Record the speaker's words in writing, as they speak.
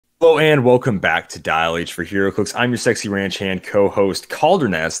Hello and welcome back to Dial H for Heroclix. I'm your sexy ranch hand co-host Kalder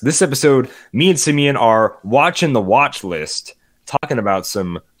and S. This episode, me and Simeon are watching the watch list, talking about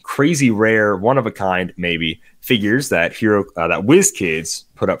some crazy rare, one of a kind, maybe figures that that wizkids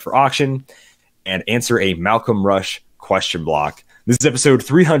put up for auction, and answer a Malcolm Rush question block. This is episode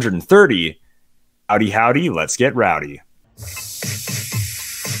 330. Howdy, howdy, let's get rowdy.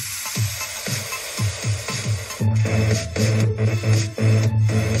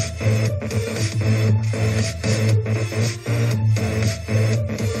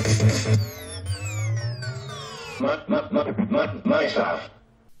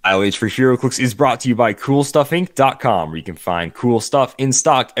 Dial H for Heroclix is brought to you by CoolStuffInc.com, where you can find cool stuff in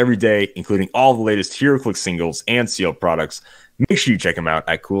stock every day, including all the latest Heroclix singles and sealed products. Make sure you check them out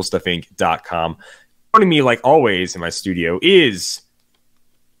at CoolStuffInc.com. Joining me, like always, in my studio is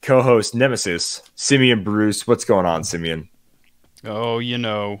co-host Nemesis, Simeon Bruce. What's going on, Simeon? Oh,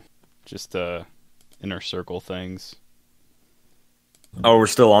 just inner circle things. Oh, we're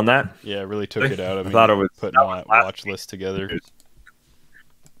still on that? Yeah, I really took it out of me. I thought it was putting that watch list together.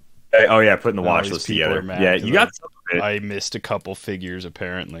 Oh, yeah, putting the watch list together. Yeah, you got some of it. I missed a couple figures,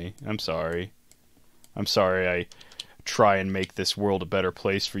 apparently. I'm sorry. I try and make this world a better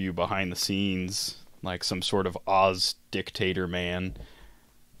place for you behind the scenes, like some sort of Oz dictator man.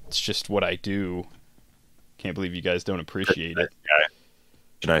 It's just what I do. Can't believe you guys don't appreciate it.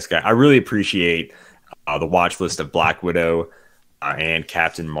 Nice guy. I really appreciate the watch list of Black Widow and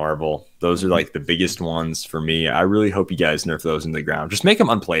Captain Marvel. Those are like the biggest ones for me. I really hope you guys nerf those in the ground. Just make them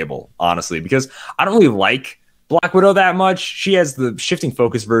unplayable, honestly, because I don't really like Black Widow that much. She has the shifting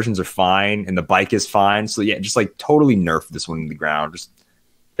focus versions are fine, and the bike is fine. So yeah, just like totally nerf this one in the ground. Just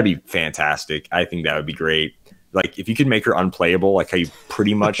that'd be fantastic. I think that would be great. Like if you could make her unplayable, like how you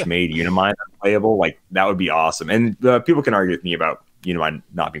pretty much made Unimind unplayable, like that would be awesome. And people can argue with me about Unimind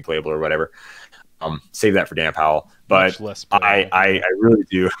not being playable or whatever. Save that for Dan Powell. But I really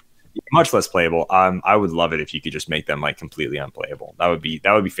do. Much less playable. I would love it if you could just make them like completely unplayable. That would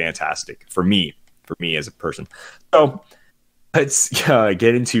be fantastic for me as a person. So let's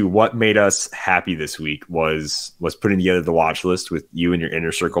get into what made us happy this week. Was putting together the watch list with you and your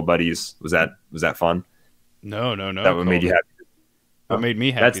inner circle buddies. Was that fun? No. That what made you happy? What made me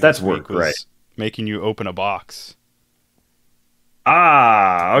happy? That's work, right? Making you open a box.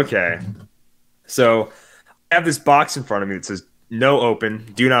 Ah, okay. So I have this box in front of me that says no open,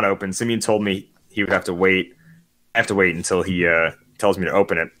 do not open. Simeon told me he would have to wait. I have to wait until he tells me to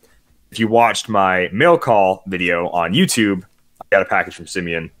open it. If you watched my mail call video on YouTube, I got a package from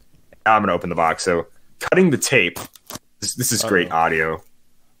Simeon. Now I'm going to open the box. So cutting the tape. This is great audio.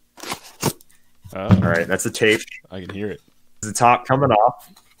 All right, that's the tape. I can hear it. The top coming off.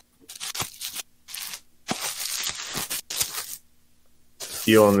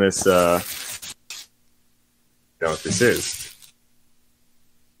 Feeling this, what this is.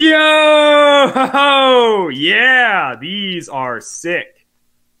 Yo! Yeah, these are sick.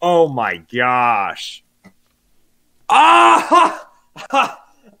 Oh my gosh. Ah!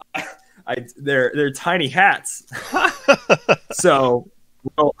 They're tiny hats. So,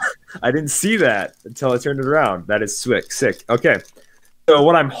 well, I didn't see that until I turned it around. That is sick. Okay. So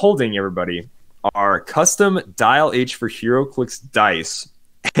what I'm holding, everybody, are custom Dial H for Heroclix dice.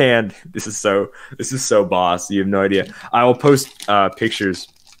 And this is so boss. You have no idea. I will post pictures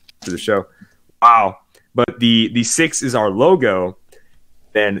for the show. Wow. But the 6 is our logo.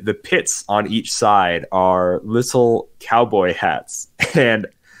 Then the pits on each side are little cowboy hats. And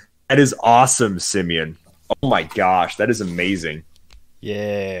that is awesome, Simeon. Oh my gosh, that is amazing.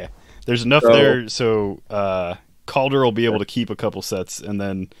 Yeah. There's enough there so Calder will be able to keep a couple sets, and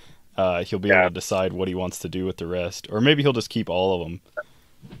then he'll be able to decide what he wants to do with the rest. Or maybe he'll just keep all of them.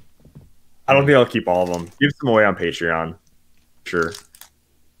 I don't think I'll keep all of them. Give some away on Patreon. Sure.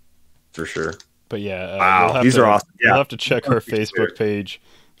 For sure. But yeah, wow, these are awesome. Yeah. You'll have to check our Facebook page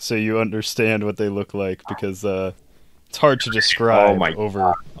so you understand what they look like, because it's hard to describe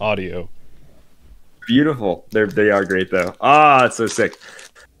over audio. Beautiful. They are great though. Ah, it's so sick.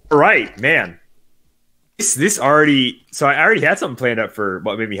 All right, man. This already. So I already had something planned up for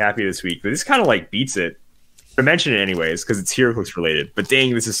what made me happy this week, but this kind of like beats it. I mention it anyways because it's Heroclix related. But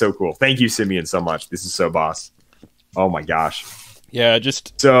dang, this is so cool. Thank you, Simeon, so much. This is so boss. Oh my gosh. Yeah,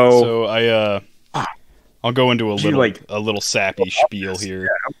 so I'll go into a little sappy spiel here.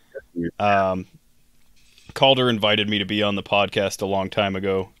 Calder invited me to be on the podcast a long time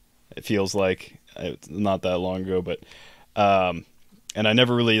ago. It feels like it's not that long ago, but and I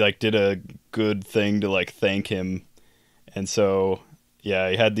never really did a good thing to thank him. And so yeah,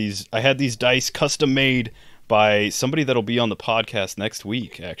 I had these dice custom made by somebody that'll be on the podcast next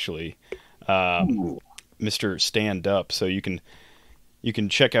week, actually. Mr. Stand Up. So you can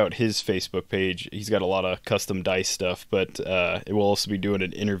check out his Facebook page. He's got a lot of custom dice stuff, but it will also be doing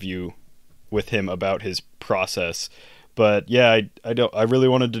an interview with him about his process. But yeah, I really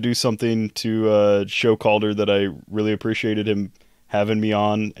wanted to do something to show Kalder that I really appreciated him having me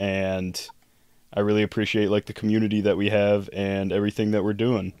on, and I really appreciate like the community that we have and everything that we're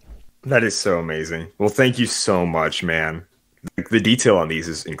doing. That is so amazing. Well, thank you so much, man. The detail on these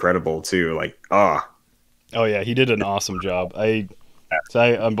is incredible too. Like, oh yeah, he did an awesome job. I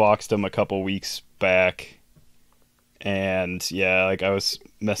unboxed him a couple weeks back, and yeah, like I was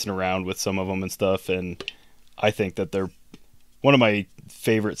messing around with some of them and stuff, and I think that they're one of my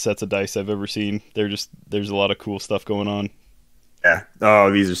favorite sets of dice I've ever seen. There's a lot of cool stuff going on. Yeah.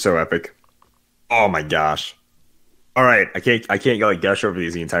 Oh, these are so epic. Oh my gosh. All right, I can't like gush over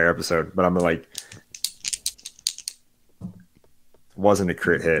these the entire episode, but I'm like, wasn't a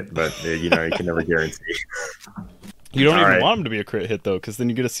crit hit, but you can never guarantee. You don't even want them to be a crit hit though, because then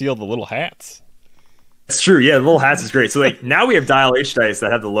you get to see all the little hats. That's true. Yeah, the little hats is great. So like now we have Dial H dice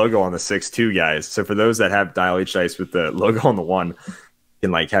that have the logo on the 6-2 guys. So for those that have Dial H dice with the logo on the 1, you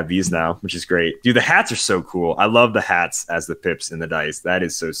can like have these now, which is great. Dude, the hats are so cool. I love the hats as the pips in the dice. That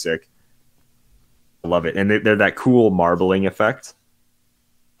is so sick. I love it. And they're that cool marbling effect.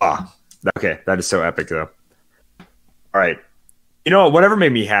 Okay. That is so epic, though. All right. You know what? Whatever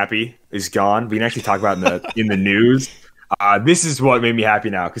made me happy is gone. We can actually talk about in the news. This is what made me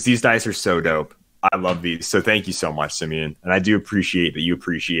happy now, because these dice are so dope. I love these. So thank you so much, Simeon. And I do appreciate that you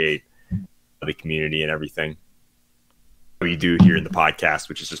appreciate the community and everything that you do here in the podcast,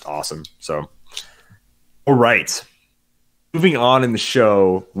 which is just awesome. So, all right. Moving on in the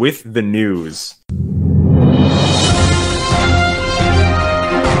show with the news.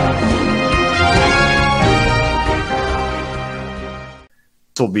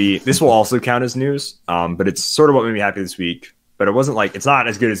 This will also count as news, but it's sort of what made me happy this week. But it's not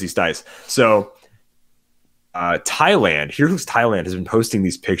as good as these dice. So Thialand, Heroclix Thialand has been posting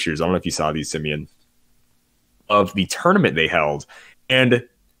these pictures. I don't know if you saw these, Simeon, of the tournament they held, and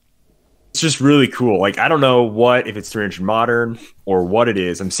it's just really cool. Like, I don't know if it's 300 modern or what it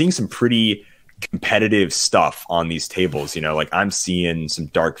is. I'm seeing some pretty competitive stuff on these tables. Like I'm seeing some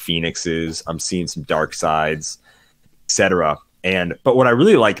dark phoenixes, I'm seeing some dark sides, etc. But what I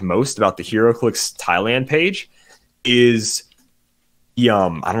really like most about the Heroclix Thialand page is the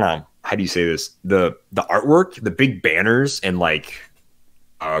I don't know, how do you say this? The artwork, the big banners, and like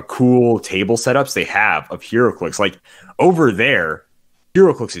cool table setups they have of Heroclix. Like over there,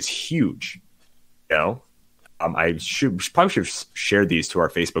 Heroclix is huge. I probably should have shared these to our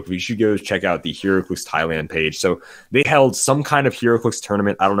Facebook. We should go check out the Heroclix Thialand page. So they held some kind of Heroclix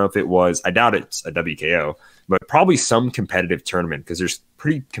tournament. I don't know if it was. I doubt it's a WKO, but probably some competitive tournament, because there's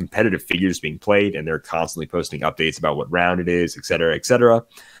pretty competitive figures being played, and they're constantly posting updates about what round it is, et cetera, et cetera.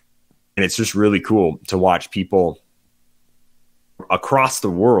 And it's just really cool to watch people across the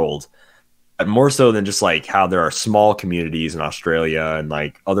world, but more so than just like how there are small communities in Australia and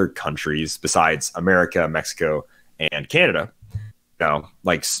like other countries besides America, Mexico, and Canada.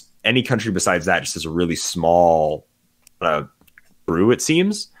 Like any country besides that just has a really small crew, it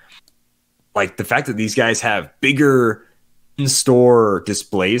seems. Like the fact that these guys have bigger in-store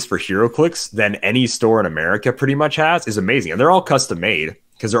displays for Heroclix than any store in America pretty much has is amazing. And they're all custom made,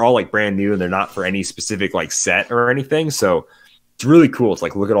 because they're all like brand new and they're not for any specific like set or anything. So it's really cool to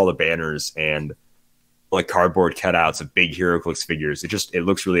like look at all the banners and like cardboard cutouts of big Heroclix figures. It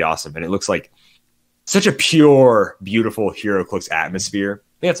looks really awesome, and it looks like such a pure, beautiful Heroclix atmosphere.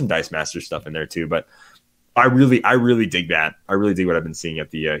 They had some Dice Master stuff in there too, but I really dig that. I really dig what I've been seeing at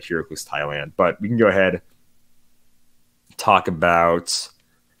the Heroclix Thialand. But we can go ahead, talk about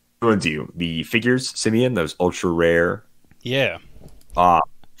the figures, Simeon, those ultra rare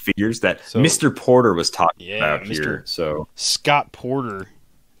figures that Mr. Porter was talking about here. So Scott Porter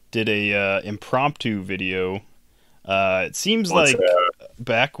did a impromptu video. It seems like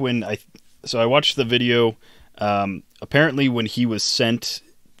back when I watched the video. Apparently, when he was sent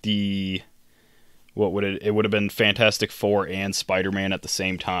it would have been Fantastic Four and Spider-Man at the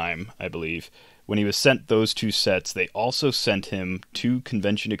same time, I believe. When he was sent those two sets, they also sent him 2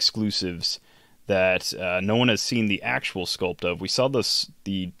 convention exclusives that no one has seen the actual sculpt of. We saw the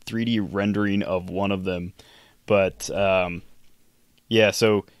 3D rendering of one of them, but so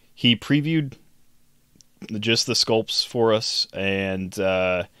he previewed just the sculpts for us, and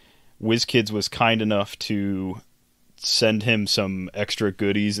WizKids was kind enough to send him some extra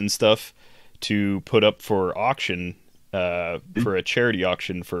goodies and stuff to put up for auction, for a charity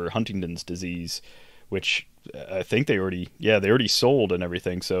auction for Huntington's disease, which I think they already sold and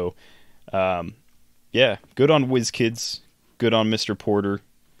everything. So, yeah, good on WizKids, good on Mr. Porter.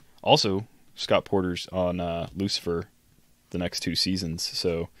 Also, Scott Porter's on Lucifer the next 2 seasons,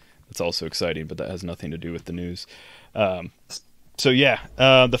 so that's also exciting, but that has nothing to do with the news. So yeah,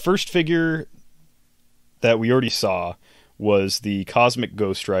 the first figure that we already saw was the Cosmic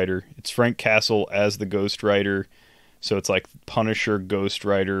Ghost Rider. It's Frank Castle as the Ghost Rider, so it's like Punisher Ghost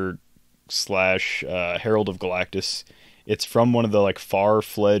Rider / Herald of Galactus. It's from one of the like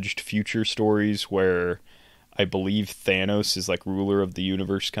far-fledged future stories where I believe Thanos is like ruler of the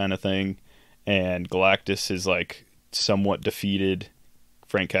universe kind of thing, and Galactus is like somewhat defeated.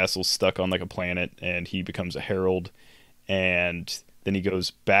 Frank Castle's stuck on like a planet, and he becomes a herald, and then he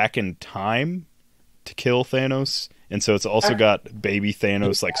goes back in time to kill Thanos, and so it's also got baby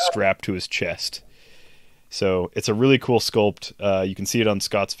Thanos like strapped to his chest. So it's a really cool sculpt. You can see it on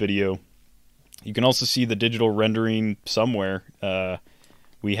Scott's video. You can also see the digital rendering somewhere.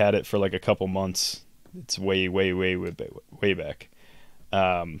 We had it for like a couple months. It's way back.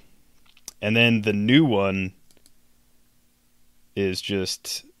 And then the new one is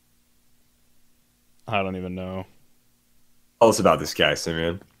just, I don't even know. Tell us about this guy,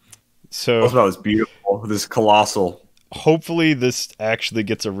 Simeon. So tell us about this beautiful, this colossal. Hopefully this actually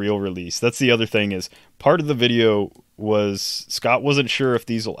gets a real release. That's the other thing, is part of the video was Scott wasn't sure if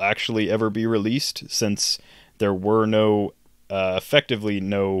these will actually ever be released, since there were no effectively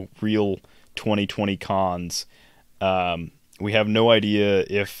no real 2020 cons. We have no idea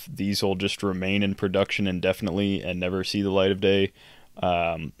if these will just remain in production indefinitely and never see the light of day,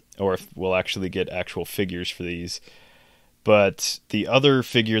 or if we'll actually get actual figures for these. But the other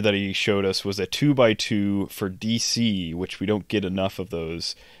figure that he showed us was a 2x2 for DC, which we don't get enough of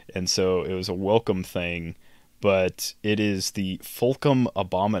those, and so it was a welcome thing. But it is the Fulcrum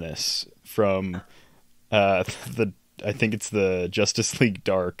Abominus from I think it's the Justice League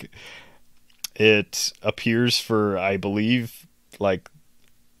Dark. It appears for, I believe, like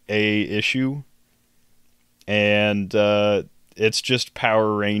a issue, and it's just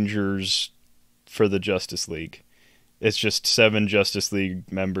Power Rangers for the Justice League. It's just 7 Justice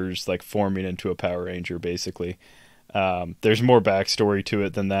League members like forming into a Power Ranger, basically. There's more backstory to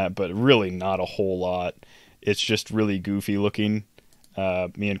it than that, but really not a whole lot. It's just really goofy looking.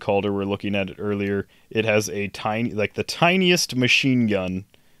 Me and Kalder were looking at it earlier. It has a tiny, like the tiniest machine gun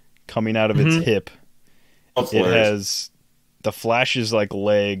coming out of its hip. It has the Flash's like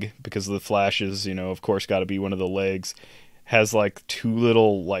leg, because the Flashes, of course, got to be one of the legs. Has like 2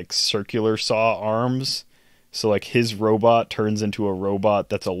 little like circular saw arms. So like his robot turns into a robot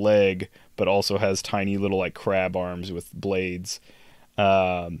that's a leg, but also has tiny little like crab arms with blades.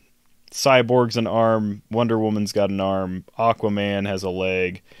 Cyborg's an arm. Wonder Woman's got an arm. Aquaman has a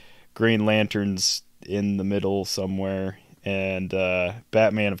leg. Green Lantern's in the middle somewhere. And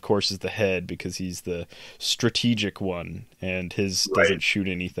Batman, of course, is the head, because he's the strategic one, and his doesn't shoot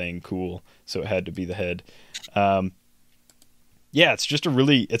anything cool, so it had to be the head. Yeah, it's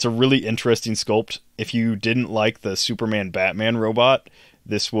a really interesting sculpt. If you didn't like the Superman Batman robot,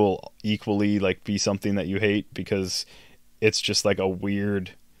 this will equally like be something that you hate, because it's just like a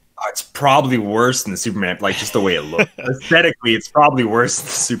weird. It's probably worse than the Superman, like just the way it looks. Aesthetically, it's probably worse than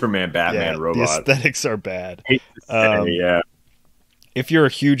the Superman Batman robot. The aesthetics are bad. Yeah. If you're a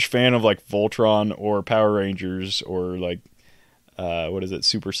huge fan of like Voltron or Power Rangers or like what is it,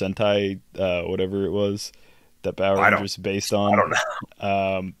 Super Sentai, whatever it was that Power Rangers is based on. I don't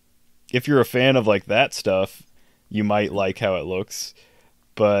know. If you're a fan of like that stuff, you might like how it looks.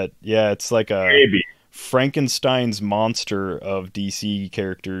 But yeah, it's like a Frankenstein's monster of DC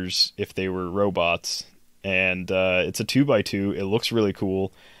characters if they were robots. And it's a 2x2. It looks really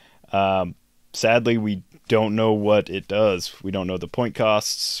cool. Sadly, we don't know what it does. We don't know the point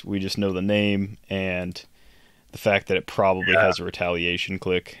costs. We just know the name and the fact that it probably has a retaliation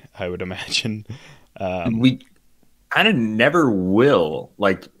click, I would imagine. We kind of never will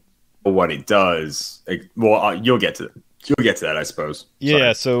like what it does. Like, well, you'll get to that, I suppose.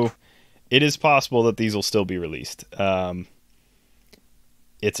 Yeah, so it is possible that these will still be released.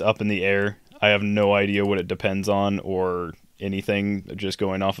 It's up in the air. I have no idea what it depends on or anything. Just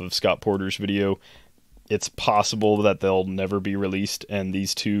going off of Scott Porter's video, it's possible that they'll never be released, and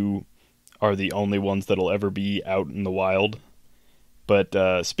these 2 are the only ones that'll ever be out in the wild.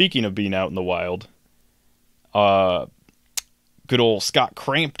 But speaking of being out in the wild, good old Scott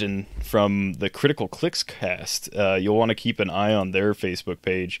Crampton from the Critical Clix cast, you'll want to keep an eye on their Facebook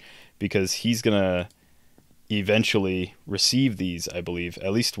page, because he's going to eventually receive these, I believe.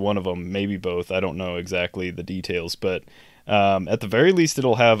 At least one of them, maybe both. I don't know exactly the details, but at the very least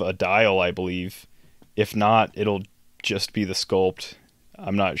it'll have a dial, I believe, If not, it'll just be the sculpt.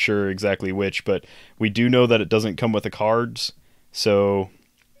 I'm not sure exactly which, but we do know that it doesn't come with the cards, so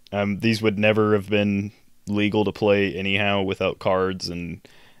these would never have been legal to play anyhow without cards and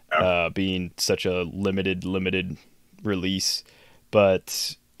being such a limited release.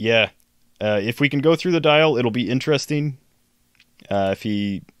 But yeah, if we can go through the dial, it'll be interesting. If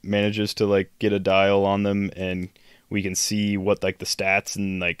he manages to like get a dial on them and we can see what like the stats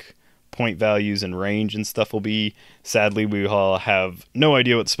and like point values and range and stuff will be. Sadly, we all have no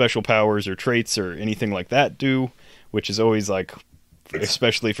idea what special powers or traits or anything like that do, which is always like,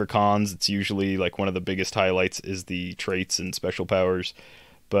 especially for cons, it's usually like one of the biggest highlights is the traits and special powers.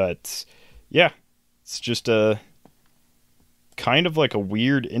 But yeah, it's just a kind of like a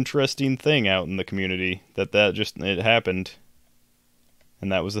weird, interesting thing out in the community that just it happened, and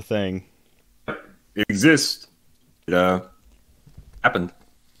that was the thing. It exists. It happened.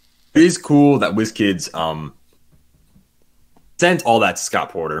 It is cool that WizKids sent all that to Scott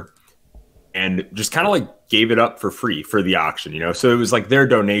Porter and just kind of like gave it up for free for the auction, you know? So it was like their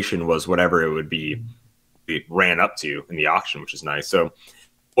donation was whatever it would be, it ran up to in the auction, which is nice. So it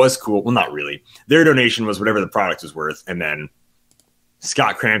was cool. Well, not really. Their donation was whatever the product was worth. And then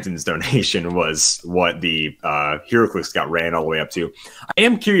Scott Crampton's donation was what the Heroclix got ran all the way up to. I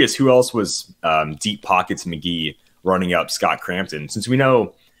am curious who else was Deep Pockets McGee running up Scott Crampton, since we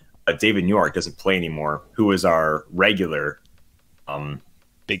know David Newark doesn't play anymore, who was our regular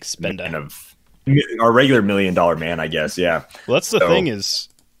big spender of our regular $1 million man, I guess. Yeah. Well, that's the thing is,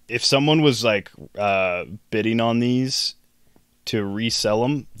 if someone was like bidding on these to resell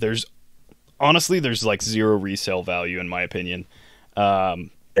them, there's like zero resale value in my opinion.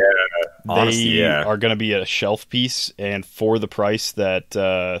 Honestly, they are going to be a shelf piece, and for the price that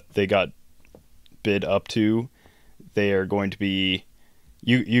they got bid up to, they are going to be.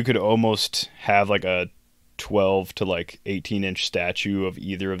 You could almost have like a 12 to like 18-inch statue of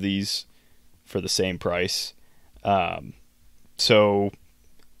either of these for the same price. So,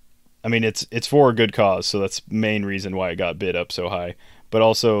 I mean, it's for a good cause, so that's the main reason why it got bid up so high. But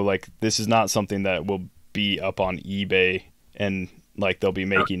also, like, this is not something that will be up on eBay and like they'll be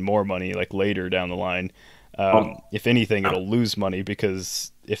making more money like later down the line. If anything, it'll lose money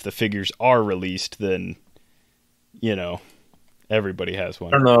because if the figures are released, then you know. Everybody has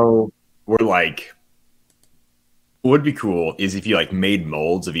one. I don't know. We're like, what would be cool is if you like made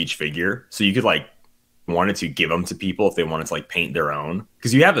molds of each figure, so you could like wanted to give them to people if they wanted to like paint their own,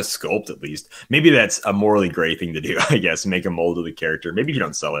 because you have a sculpt at least. Maybe that's a morally great thing to do, I guess. Make a mold of the character. Maybe you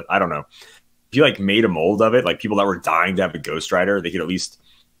don't sell it. I don't know. If you like made a mold of it, like people that were dying to have a Ghost Rider, they could at least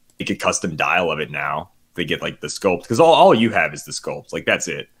make a custom dial of it now. They get like the sculpt, because all you have is the sculpt. Like that's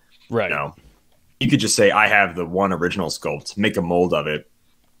it, right? You know? You could just say, I have the one original sculpt, make a mold of it.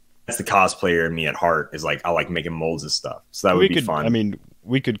 That's the cosplayer in me at heart, is like, I like making molds of stuff. So that would be fun. I mean,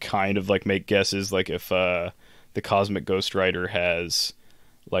 we could kind of like make guesses, like if the Cosmic Ghost Rider has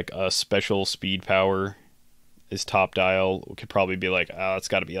like a special speed power, is top dial, we could probably be like, it's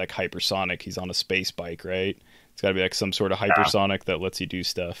got to be like hypersonic. He's on a space bike, right? It's got to be like some sort of hypersonic that lets you do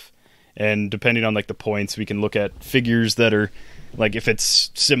stuff. And depending on like the points, we can look at figures that are like, if it's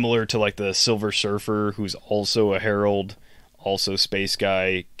similar to like the Silver Surfer, who's also a Herald, also space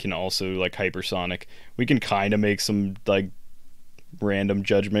guy, can also like hypersonic. We can kind of make some like random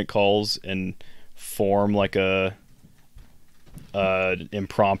judgment calls and form like a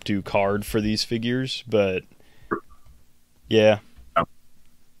impromptu card for these figures. But yeah,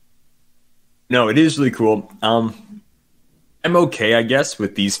 no, it is really cool. I'm okay, I guess,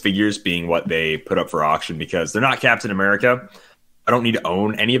 with these figures being what they put up for auction because they're not Captain America. I don't need to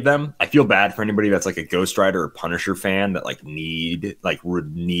own any of them. I feel bad for anybody that's like a Ghost Rider or Punisher fan that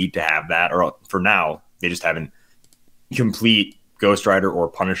would need to have that. Or for now, they just haven't complete Ghost Rider or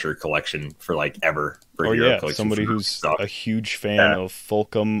Punisher collection for like ever. For somebody who's a huge fan of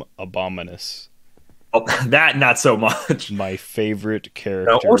Fulcrum Abominus. Oh, that not so much. My favorite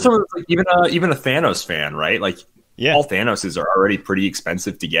character. Or someone like even a Thanos fan, right? Like all Thanoses are already pretty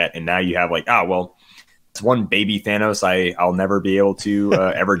expensive to get, and now you have like it's one baby Thanos I'll never be able to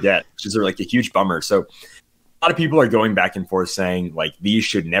ever get, which is like a huge bummer. So a lot of people are going back and forth saying like these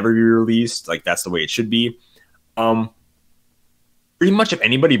should never be released, like that's the way it should be. Pretty much if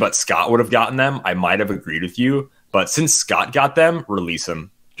anybody but Scott would have gotten them, I might have agreed with you. But since Scott got them, release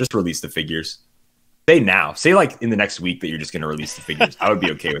them. Just release the figures. Say like in the next week that you're just going to release the figures. I would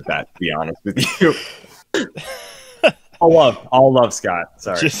be okay with that, to be honest with you. I'll love Scott.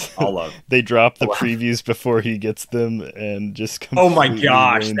 Sorry, I'll love. They drop the previews before he gets them, and just oh my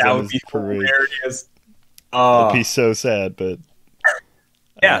gosh, that would be hilarious. It'd be so sad, but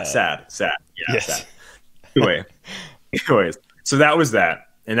sad. Yeah, yes. sad. Anyway, anyways, so that was that.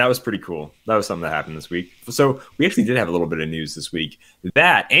 And that was pretty cool. That was something that happened this week. So we actually did have a little bit of news this week.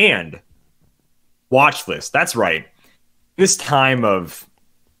 That and watch list. That's right. This time of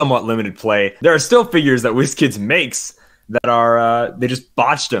somewhat limited play, there are still figures that WizKids makes that are they just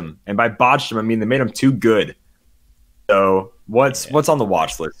botched them. And by botched them, I mean they made them too good. So what's on the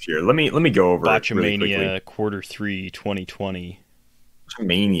watch list here? Let me go over it really quickly. Q3 2020.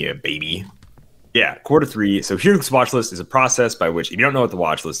 Mania, baby. Yeah, Q3. So Heroclix watch list is a process by which, if you don't know what the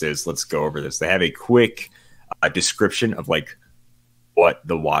watch list is, let's go over this. They have a quick description of like what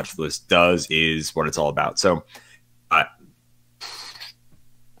the watch list does, is what it's all about. So watch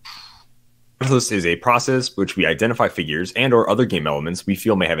list is a process which we identify figures and or other game elements we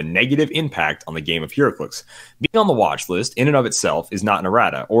feel may have a negative impact on the game of Heroclix. Being on the watch list in and of itself is not an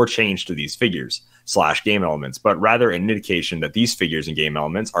errata or change to these figures / game elements, but rather an indication that these figures and game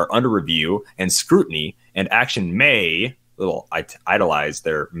elements are under review and scrutiny, and action may, little idolize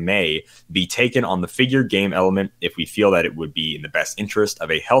there, may be taken on the figure game element if we feel that it would be in the best interest of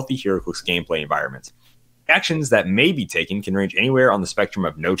a healthy Heroclix gameplay environment. Actions that may be taken can range anywhere on the spectrum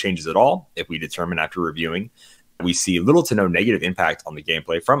of no changes at all if we determine after reviewing we see little to no negative impact on the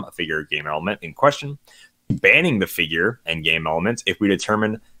gameplay from a figure game element in question, banning the figure and game elements if we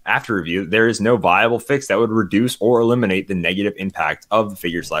determine after review there is no viable fix that would reduce or eliminate the negative impact of the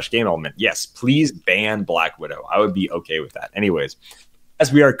figure / game element. Yes, please ban Black Widow. I would be okay with that. Anyways,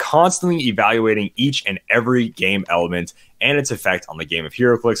 as we are constantly evaluating each and every game element and its effect on the game of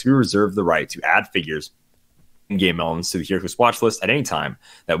Heroclix, we reserve the right to add figures and game elements to the Heroclix watch list at any time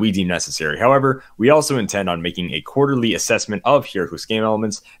that we deem necessary. However, we also intend on making a quarterly assessment of Heroclix game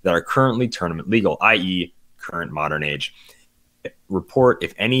elements that are currently tournament legal, i.e. current modern age. Report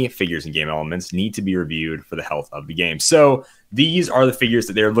if any figures and game elements need to be reviewed for the health of the game. So these are the figures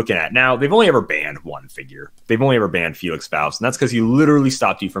that they're looking at. Now, they've only ever banned one figure. They've only ever banned Felix Faust, and that's because he literally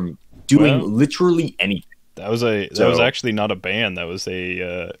stopped you from doing literally anything. That was actually not a ban. That was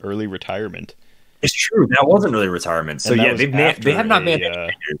a early retirement. It's true. That wasn't really retirement. So yeah, they have not banned any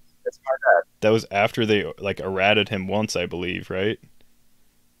figures. That's my bad. That was after they like errated him once, I believe, right?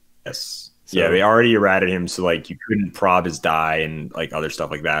 Yes. So, yeah, they already errated him, so like you couldn't prob his die and like other stuff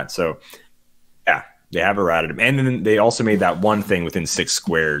like that. So yeah, they have errated him, and then they also made that one thing within 6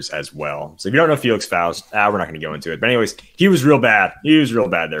 squares as well. So if you don't know Felix Faust, we're not going to go into it. But anyways, he was real bad. He was real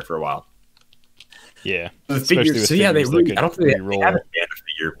bad there for a while. Yeah. The figures. So yeah, they really. I don't think they haven't banned a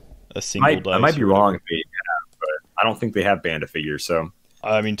figure. A single dice. I might be wrong if they have, but I don't think they have banned a figure. So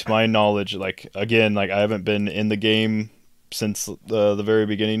I mean, to my knowledge, like again, like I haven't been in the game since the very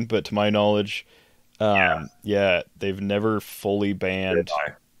beginning, but to my knowledge, they've never fully banned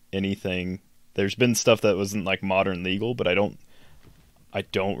anything. There's been stuff that wasn't like modern legal, but I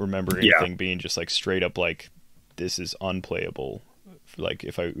don't remember anything being just like straight up like this is unplayable. Like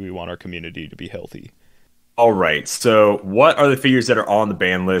if we want our community to be healthy. All right. So what are the figures that are on the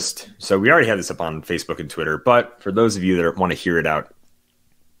ban list? So we already had this up on Facebook and Twitter, but for those of you that want to hear it out,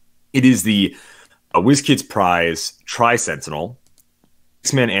 it is the WizKids Prize Tri-Sentinel,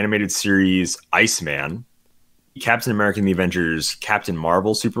 X-Men Animated Series Iceman, Captain America and the Avengers Captain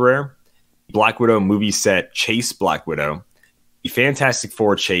Marvel Super Rare, Black Widow movie set Chase Black Widow, the Fantastic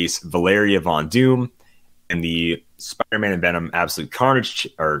Four Chase Valeria Von Doom, and the Spider-Man and Venom Absolute Carnage,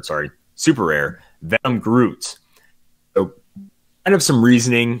 Super Rare Venom Groot. So kind of some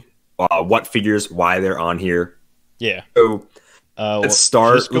reasoning, what figures, why they're on here. Yeah. So let's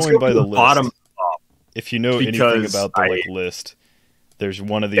start. Just going by the bottom. If you know anything about the list, there's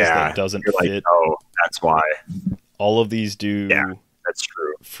one of these that doesn't fit. Oh, that's why. All of these do that's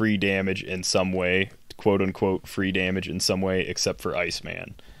true. Free damage in some way, quote unquote free damage in some way, except for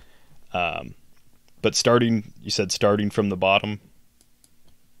Iceman. But you said starting from the bottom?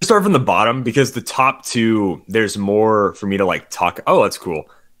 Start from the bottom because the top two, there's more for me to like talk. Oh, that's cool.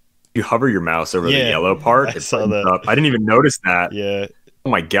 You hover your mouse over the yellow part. I saw that. Up. I didn't even notice that. Yeah. Oh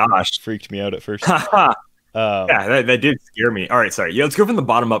my gosh. Freaked me out at first. Yeah, that did scare me. All right, sorry. Yeah, let's go from the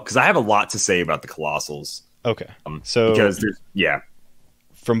bottom up because I have a lot to say about the Colossals. Okay. So because there's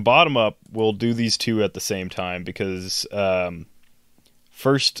from bottom up, we'll do these two at the same time because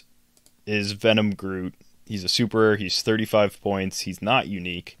first is Venom Groot. He's a super rare. He's 35 points. He's not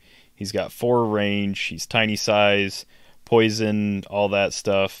unique. He's got 4 range. He's tiny size, poison, all that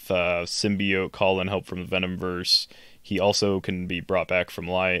stuff. Symbiote, call and help from the Venomverse. He also can be brought back from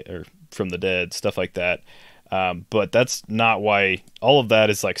the dead, stuff like that. But that's not why. All of that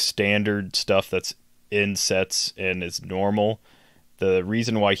is like standard stuff that's in sets and is normal. The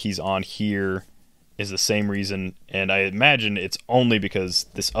reason why he's on here is the same reason, and I imagine it's only because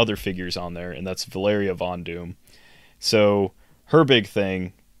this other figure's on there, and that's Valeria Von Doom. So her big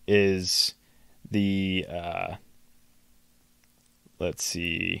thing is the let's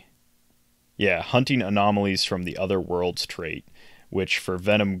see, yeah, hunting anomalies from the other worlds trait, which for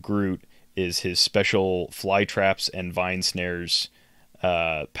Venom Groot is his special fly traps and vine snares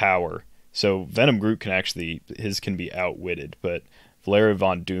power. So Venom Groot his can be outwitted, but Valeria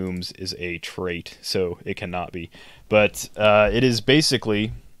Von Doom's is a trait, so it cannot be. But it is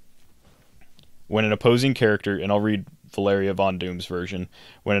basically when an opposing character, and I'll read Valeria Von Doom's version,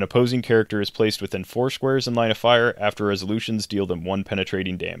 when an opposing character is placed within 4 squares in line of fire, after resolutions deal them 1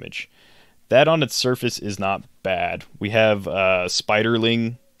 penetrating damage. That on its surface is not bad. We have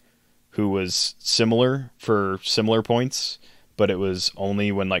Spiderling, who was similar for similar points, but it was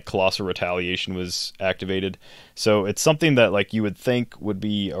only when like Colossal Retaliation was activated. So it's something that like you would think would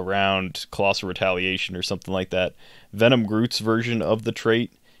be around Colossal Retaliation or something like that. Venom Groot's version of the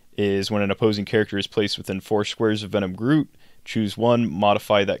trait is when an opposing character is placed within 4 squares of Venom Groot, choose 1,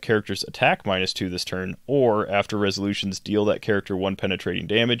 modify that character's attack -2 this turn, or after resolutions deal that character 1 penetrating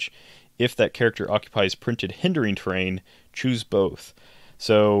damage. If that character occupies printed hindering terrain, choose both.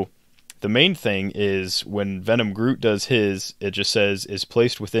 So the main thing is when Venom Groot does his, it just says is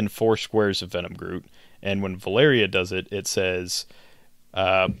placed within 4 squares of Venom Groot. And when Valeria does it, it says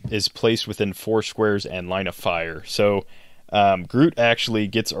is placed within 4 squares and line of fire. So Groot actually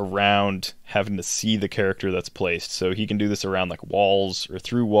gets around having to see the character that's placed. So he can do this around like walls or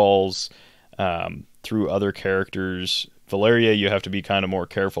through walls, through other characters. Valeria, you have to be kind of more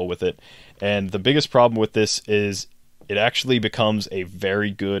careful with it. And the biggest problem with this is it actually becomes a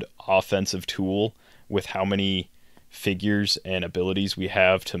very good offensive tool with how many figures and abilities we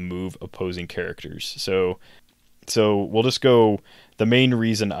have to move opposing characters. So we'll just go, the main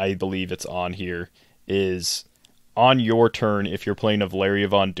reason I believe it's on here is on your turn, if you're playing a Valeria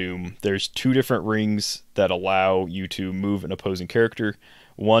Von Doom, there's 2 different rings that allow you to move an opposing character.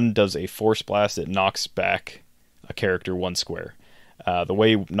 One does a Force Blast, it knocks back a character 1 square. The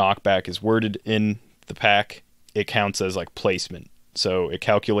way knockback is worded in the pack, it counts as like placement. So it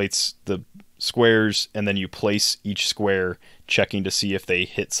calculates the squares and then you place each square, checking to see if they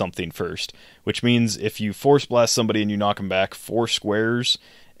hit something first. Which means if you Force Blast somebody and you knock them back 4 squares,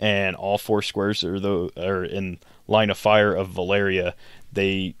 and all 4 squares are in line of fire of Valeria,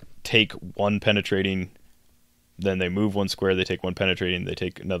 they take 1 penetrating, then they move 1 square, they take 1 penetrating, they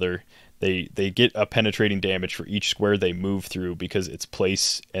take another. They get a penetrating damage for each square they move through because it's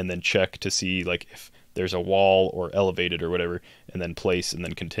place and then check to see like if there's a wall or elevated or whatever, and then place and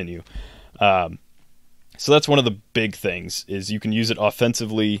then continue. So that's one of the big things, is you can use it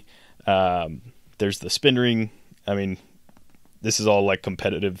offensively. There's the spin ring. I mean, this is all like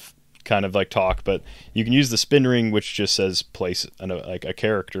competitive kind of like talk, but you can use the spin ring, which just says place like a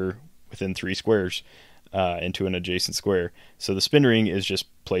character within 3 squares into an adjacent square. So the spin ring is just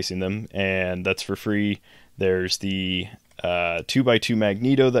placing them, and that's for free. There's the 2x2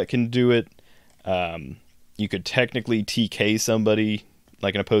 Magneto that can do it. You could technically TK somebody,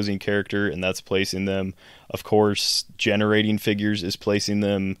 like an opposing character, and that's placing them. Of course, generating figures is placing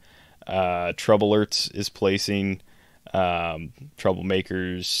them. Trouble Alerts is placing.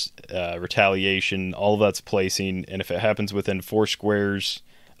 Troublemakers, retaliation, all of that's placing. And if it happens within 4 squares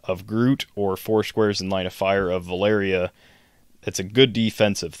of Groot or 4 squares in line of fire of Valeria, it's a good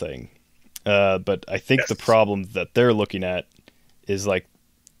defensive thing. But I think the problem that they're looking at is like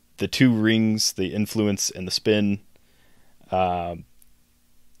the 2 rings, the influence and the spin.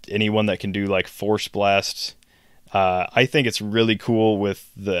 Anyone that can do like Force Blast. I think it's really cool with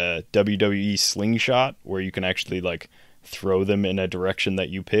the WWE slingshot, where you can actually like throw them in a direction that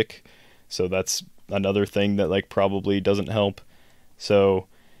you pick. So that's another thing that like probably doesn't help. So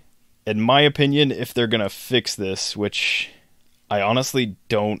in my opinion, if they're going to fix this, which I honestly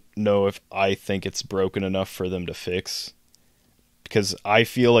don't know if I think it's broken enough for them to fix, because I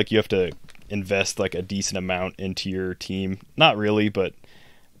feel like you have to invest like a decent amount into your team. Not really, but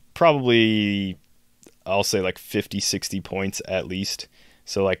probably I'll say like 50-60 points at least.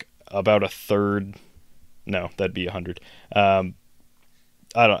 So like about a third, no, that'd be 100.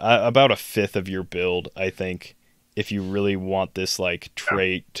 About a fifth of your build, I think, if you really want this like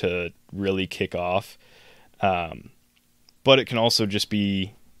trait to really kick off. But it can also just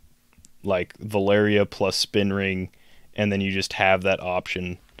be like Valeria plus Spin Ring, and then you just have that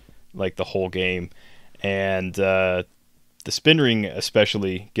option like the whole game. And the Spin Ring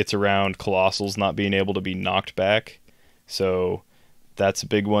especially gets around Colossals not being able to be knocked back. So That's a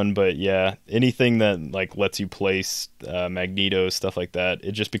big one, but yeah, anything that like lets you place Magneto, stuff like that,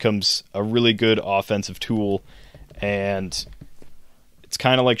 it just becomes a really good offensive tool, and it's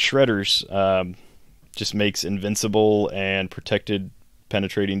kind of like Shredder's. Just makes invincible and protected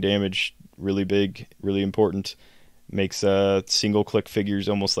penetrating damage really big, really important. Makes single click figures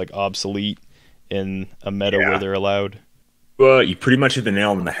almost like obsolete in a meta where they're allowed. Well, you pretty much hit the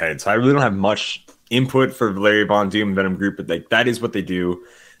nail on the head. So I really don't have much input for Valeria Von Doom and Venom Group, but like that is what they do.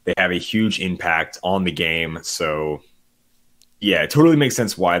 They have a huge impact on the game. So yeah, it totally makes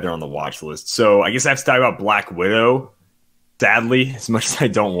sense why they're on the watch list. So I guess I have to talk about Black Widow. Sadly, as much as I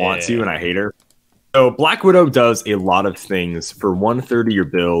don't want to, and I hate her. So Black Widow does a lot of things for 1/3 of your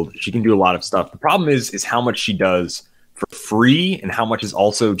build. She can do a lot of stuff. The problem is how much she does for free and how much is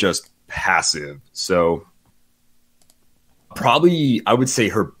also just passive. So probably I would say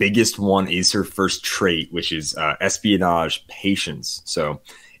her biggest one is her first trait, which is espionage patience. So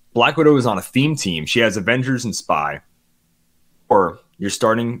Black Widow is on a theme team. She has Avengers and Spy. Or your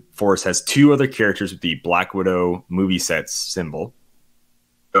starting force has 2 other characters with the Black Widow movie sets symbol.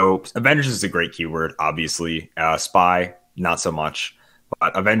 So Avengers is a great keyword, obviously. Spy, not so much.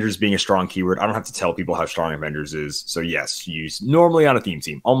 But Avengers being a strong keyword, I don't have to tell people how strong Avengers is. So yes, used normally on a theme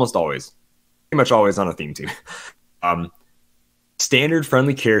team, almost always. Pretty much always on a theme team. Standard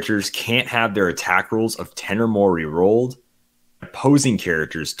friendly characters can't have their attack rolls of 10 or more rerolled. Opposing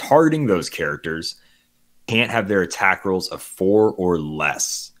characters targeting those characters can't have their attack rolls of 4 or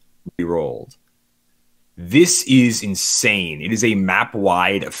less rerolled. This is insane. It is a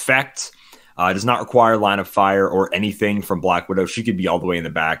map-wide effect. It does not require line of fire or anything from Black Widow. She could be all the way in the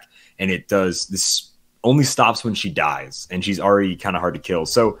back, and it does. This only stops when she dies, and she's already kind of hard to kill.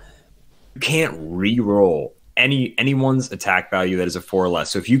 So you can't re-roll anyone's attack value that is a 4 or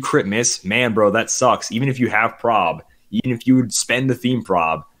less. So if you crit miss, man, bro, that sucks. Even if you have prob, even if you would spend the theme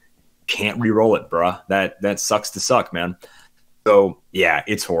prob, can't re-roll it, bruh. That sucks to suck, man. So yeah,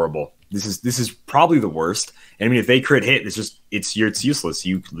 it's horrible. This is probably the worst. And I mean, if they crit hit, it's useless.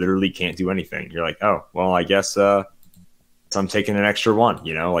 You literally can't do anything. You're like, oh well, I guess I'm taking an extra 1.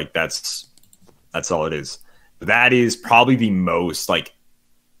 You know, like that's all it is. That is probably the most like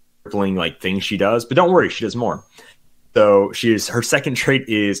crippling like thing she does. But don't worry, she does more. So her second trait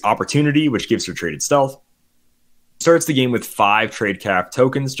is Opportunity, which gives her traded stealth. Starts the game with 5 tradecraft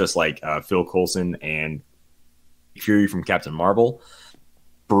tokens, just like Phil Coulson and Fury from Captain Marvel.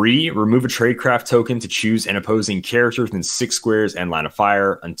 Free, remove a tradecraft token to choose an opposing character within 6 squares and line of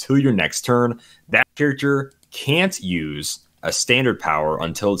fire until your next turn. That character can't use a standard power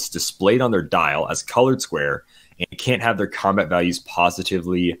until it's displayed on their dial as a colored square and can't have their combat values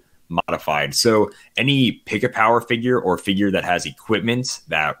positively modified. So any pick a power figure or figure that has equipment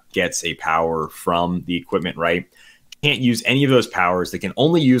that gets a power from the equipment, right, can't use any of those powers. They can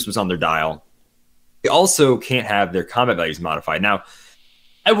only use what's on their dial. They also can't have their combat values modified. Now,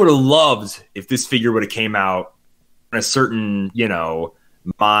 I would have loved if this figure would have came out on a certain,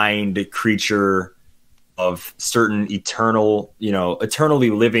 mind creature of certain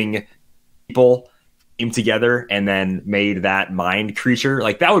eternally living people came together and then made that mind creature.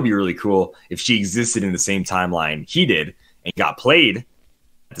 Like, that would be really cool if she existed in the same timeline he did and got played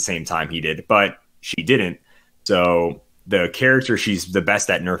at the same time he did, but she didn't. So the character she's the best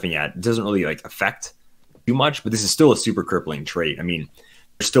at nerfing at doesn't really like affect too much, but this is still a super crippling trait. I mean,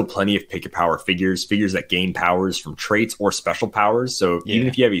 there's still plenty of pick a power figures that gain powers from traits or special powers. So even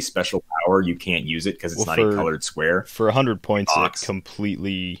if you have a special power, you can't use it because it's not a colored square. For 100 points, it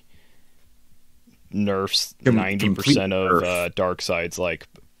completely nerfs 90% of Darkseid's like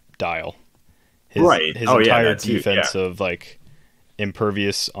dial. His entire defense of like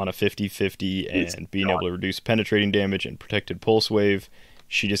impervious on a 50-50 and being able to reduce penetrating damage and protected pulse wave.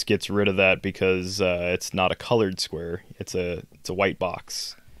 She just gets rid of that because it's not a colored square. It's a white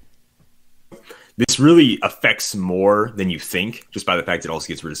box. This really affects more than you think, just by the fact it also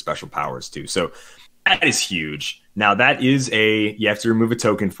gets rid of special powers too. So that is huge. Now that is you have to remove a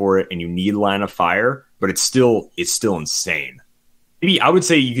token for it, and you need line of fire, but it's still insane. Maybe I would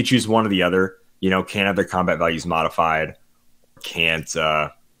say you could choose one or the other. Can't have their combat values modified. Can't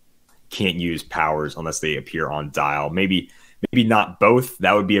use powers unless they appear on dial. Maybe not both.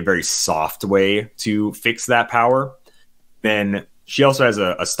 That would be a very soft way to fix that power. Then she also has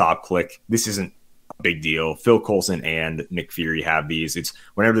a stop click. This isn't a big deal. Phil Coulson and Nick Fury have these. It's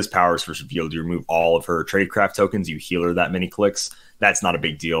whenever this power is first revealed, you remove all of her tradecraft tokens. You heal her that many clicks. That's not a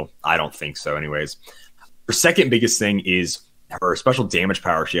big deal. I don't think so anyways. Her second biggest thing is her special damage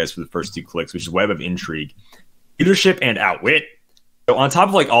power she has for the first 2 clicks, which is Web of Intrigue. Leadership and Outwit. So on top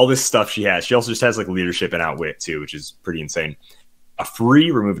of like all this stuff she has, she also just has like leadership and outwit too, which is pretty insane.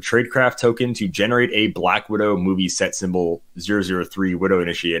 Free, remove a tradecraft token to generate a Black Widow movie set symbol 003 Widow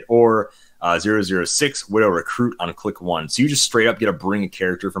Initiate or 006 Widow Recruit on click 1. So you just straight up get to bring a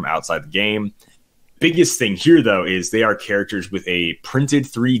character from outside the game. Biggest thing here, though, is they are characters with a printed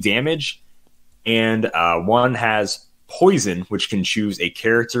 3 damage, and one has poison, which can choose a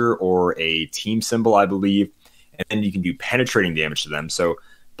character or a team symbol, I believe, and then you can do penetrating damage to them. So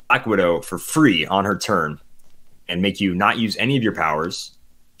Black Widow, for free on her turn, and make you not use any of your powers,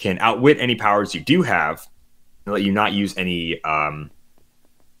 can outwit any powers you do have, and let you not use any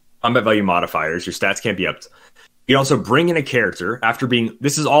combat value modifiers. Your stats can't be upped. You can also bring in a character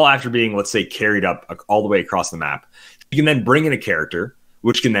this is all after being, let's say, carried up all the way across the map. You can then bring in a character,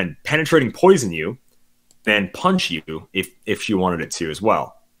 which can then penetrating poison you, then punch you if she wanted it to as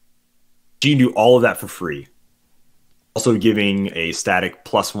well. You can do all of that for free. Also giving a static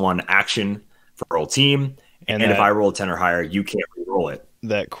 +1 action for our whole team. And if I roll a 10 or higher, you can't re-roll it.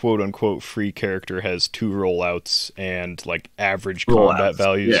 That quote-unquote free character has 2 rollouts and like average combat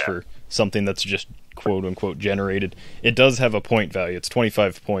values for something that's just quote-unquote generated. It does have a point value. It's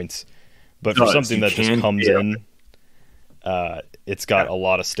 25 points. But for something that just comes in, it's got a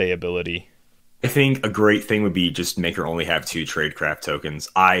lot of stayability. I think a great thing would be just make her only have 2 tradecraft tokens.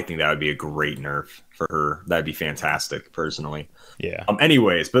 I think that would be a great nerf for her. That'd be fantastic, personally. Yeah.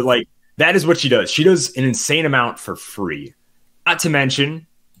 Anyways, but like, that is what she does. She does an insane amount for free. Not to mention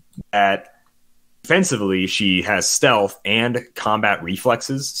that defensively, she has stealth and combat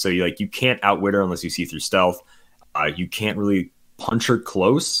reflexes. So you can't outwit her unless you see through stealth. You can't really punch her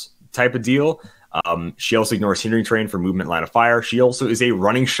close type of deal. She also ignores hindering terrain for movement line of fire. She also is a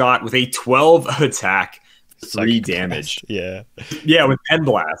running shot with a 12 attack, 3 damage. Yeah. Yeah, with Pen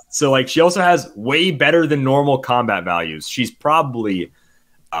Blast. So like, she also has way better than normal combat values. She's probably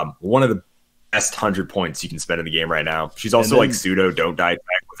one of the best 100 points you can spend in the game right now. She's also like pseudo don't die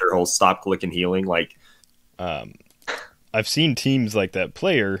back with her whole stop, click, and healing. Like, I've seen teams like that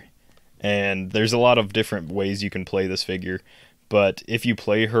player, and there's a lot of different ways you can play this figure. But if you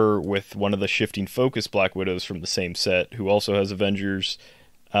play her with one of the shifting focus Black Widows from the same set, who also has Avengers,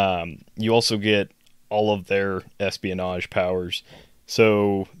 you also get all of their espionage powers.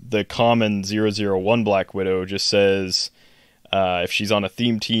 So the common 001 Black Widow just says, if she's on a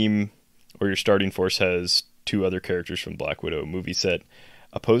theme team or your starting force has 2 other characters from Black Widow movie set,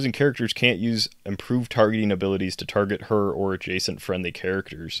 opposing characters can't use improved targeting abilities to target her or adjacent friendly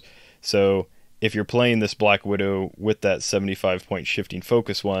characters. So if you're playing this Black Widow with that 75-point shifting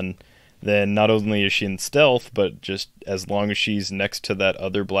focus one, then not only is she in stealth, but just as long as she's next to that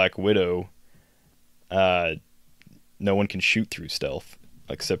other Black Widow, no one can shoot through stealth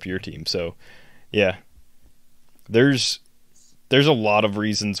except your team. So yeah, there's a lot of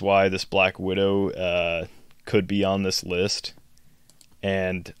reasons why this Black Widow could be on this list,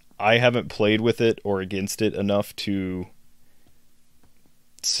 and I haven't played with it or against it enough to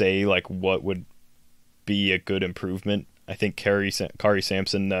say like what would be a good improvement. I think Kari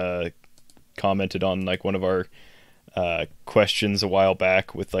Sampson commented on like one of our questions a while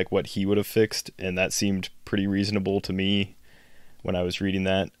back with like what he would have fixed, and that seemed pretty reasonable to me when I was reading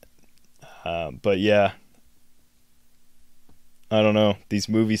that. But yeah, I don't know. These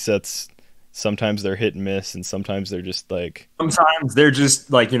movie sets, sometimes they're hit and miss, and sometimes they're just like... Sometimes they're just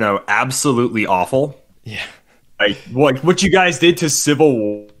like, absolutely awful. Yeah. Like what you guys did to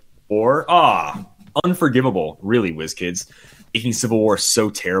Civil War. Unforgivable. Really, WizKids. Making Civil War so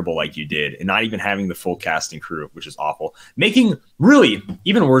terrible like you did, and not even having the full cast and crew, which is awful. Making, really,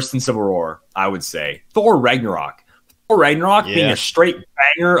 even worse than Civil War, I would say, Thor Ragnarok. Thor Ragnarok being a straight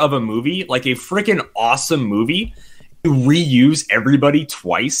banger of a movie, like a freaking awesome movie. You reuse everybody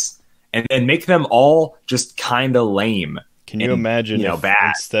twice and then make them all just kind of lame. Can you imagine if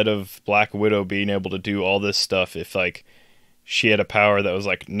instead of Black Widow being able to do all this stuff, if like she had a power that was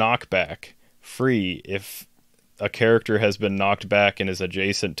like knockback free? If a character has been knocked back and is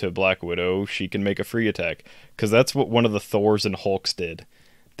adjacent to Black Widow, she can make a free attack. Because that's what one of the Thors and Hulks did.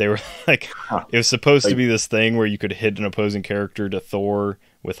 They were like, it was supposed to be this thing where you could hit an opposing character to Thor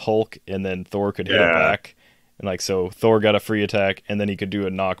with Hulk, and then Thor could hit it back. And like, so Thor got a free attack, and then he could do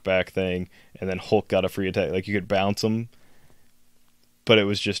a knockback thing, and then Hulk got a free attack. Like, you could bounce them, but it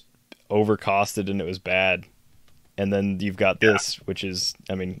was just overcosted and it was bad. And then you've got this, which is,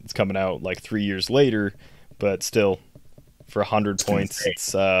 I mean, it's coming out like 3 years later, but still, for 100 points,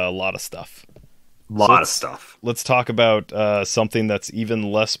 it's a lot of stuff. Lot of stuff. Let's talk about something that's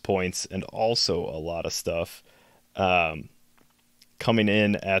even less points and also a lot of stuff. Coming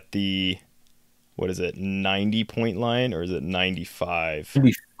in at the, what is it, 90-point line, or is it 95?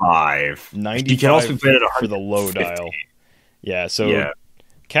 95. 95 you can also fit it for the low dial. Yeah, so Yeah.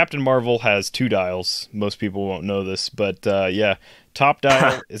 Captain Marvel has 2 dials. Most people won't know this, but yeah, top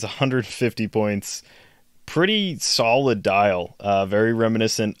dial is 150 points. Pretty solid dial. Very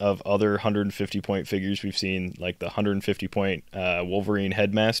reminiscent of other 150 point figures we've seen, like the 150 point Wolverine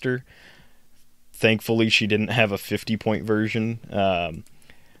Headmaster. Thankfully, she didn't have a 50 point version,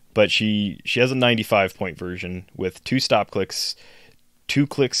 but she has a 95 point version with 2 stop clicks, 2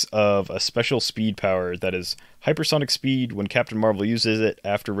 clicks of a special speed power that is hypersonic speed. When Captain Marvel uses it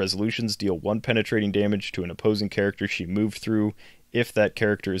after resolutions, deal 1 penetrating damage to an opposing character she moved through. If that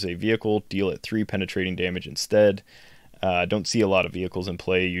character is a vehicle, deal it 3 penetrating damage instead. Don't see a lot of vehicles in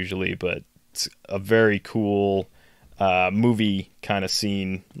play usually, but it's a very cool movie kind of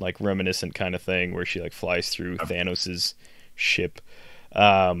scene, like reminiscent kind of thing, where she like flies through Thanos's ship.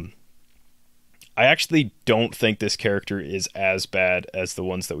 I actually don't think this character is as bad as the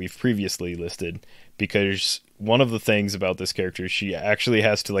ones that we've previously listed, because one of the things about this character is she actually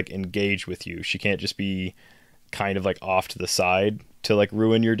has to like engage with you. She can't just be kind of like off to the side to like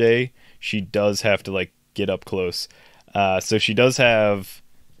ruin your day. She does have to like get up close. So she does have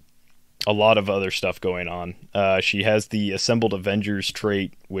a lot of other stuff going on. She has the Assembled Avengers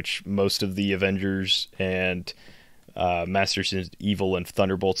trait, which most of the Avengers and Masters of Evil and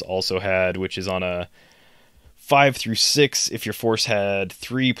Thunderbolts also had, which is on a 5 through 6. If your force had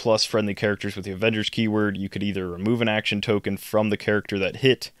 3 plus friendly characters with the Avengers keyword, you could either remove an action token from the character that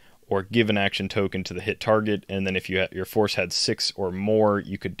hit, or give an action token to the hit target. And then if your force had 6 or more,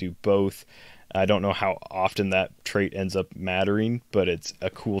 you could do both. I don't know how often that trait ends up mattering, but it's a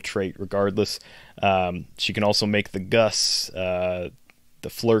cool trait regardless. She can also make the Gus, the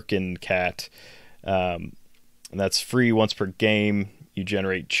Flurkin cat. And that's free once per game. You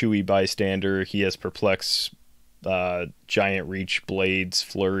generate Chewy Bystander. He has Perplex, Giant Reach, Blades,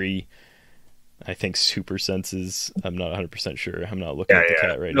 Flurry, I think Super Senses. I'm not 100% sure. I'm not looking at the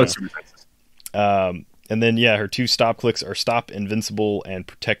cat right now. And then, yeah, her 2 stop clicks are Stop, Invincible, and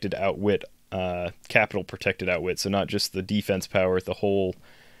Protected Outwit, Capital Protected Outwit. So not just the defense power, the whole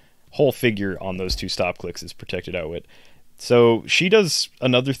figure on those 2 stop clicks is Protected Outwit. So she does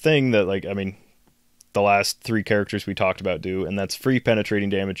another thing that, like, I mean, the last 3 characters we talked about do, and that's free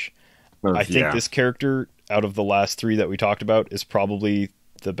penetrating damage. I think this character, out of the last 3 that we talked about, is probably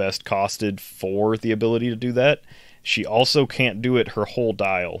the best costed for the ability to do that. She also can't do it her whole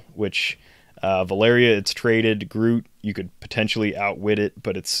dial, which Valeria, it's traded. Groot, you could potentially outwit it,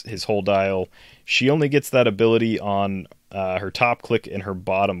 but it's his whole dial. She only gets that ability on her top click and her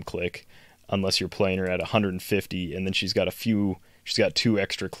bottom click, unless you're playing her at 150, and then she's got 2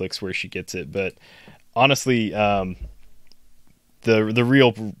 extra clicks where she gets it. But honestly, the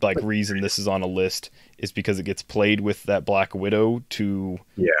real like reason this is on a list is because it gets played with that Black Widow to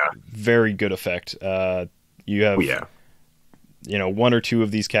very good effect. You have 1 or 2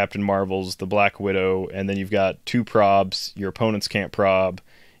 of these Captain Marvels, the Black Widow, and then you've got 2 probs. Your opponents can't prob.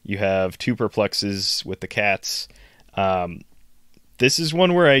 You have 2 perplexes with the cats. This is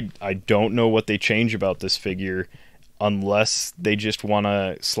one where I don't know what they change about this figure, unless they just want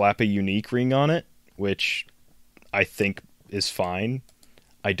to slap a unique ring on it, which I think is fine.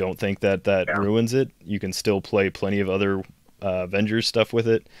 I don't think that ruins it. You can still play plenty of other Avengers stuff with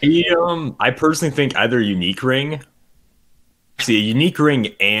it. I personally think either a unique ring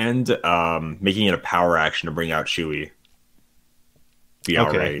and making it a power action to bring out Chewie. Be okay,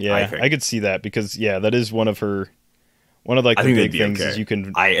 alright, yeah, I could see that, because that is one of the big things is you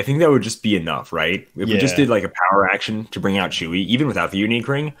can. I think that would just be enough, right? If we just did like a power action to bring out Chewie, even without the unique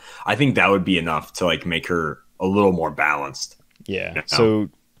ring, I think that would be enough to like make her a little more balanced. Yeah. So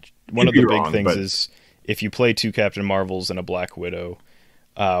one of the big things is if you play 2 Captain Marvels and a Black Widow,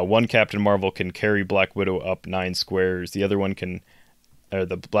 one Captain Marvel can carry Black Widow up 9 squares. The other one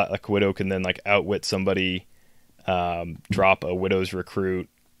the Black Widow can then like outwit somebody, drop a Widow's Recruit,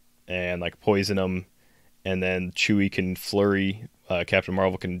 and like poison them. And then Chewie can flurry. Captain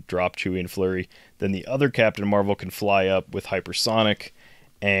Marvel can drop Chewie and flurry. Then the other Captain Marvel can fly up with hypersonic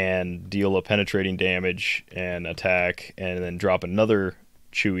and deal a penetrating damage and attack, and then drop another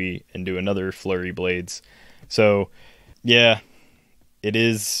Chewie and do another flurry blades. So, yeah, it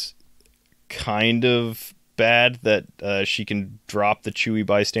is kind of bad that she can drop the Chewie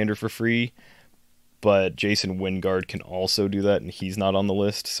bystander for free, but Jason Wingard can also do that, and he's not on the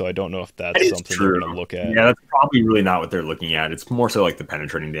list, so I don't know if that's something they're going to look at. Yeah, that's probably really not what they're looking at. It's more so like the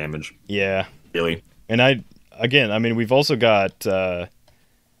penetrating damage. Yeah. Really. And we've also got... you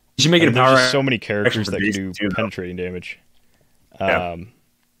should make it a power. There's so many characters that can do penetrating damage.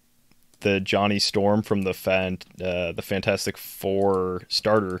 The Johnny Storm from the Fantastic Four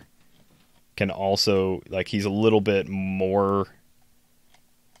starter can also, like, he's a little bit more.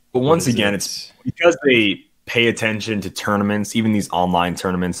 But once again, it's because they pay attention to tournaments, even these online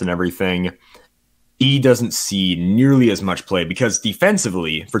tournaments and everything. He doesn't see nearly as much play because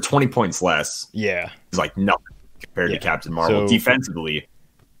defensively, for 20 points less, yeah, is like nothing compared to Captain Marvel defensively.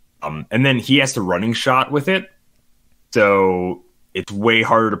 And then he has to running shot with it, so it's way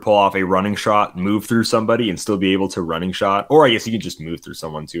harder to pull off a running shot, move through somebody, and still be able to running shot. Or I guess he can just move through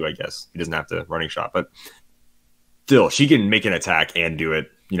someone too. I guess he doesn't have to running shot, but still, she can make an attack and do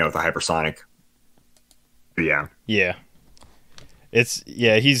it. You know, with a hypersonic. But yeah.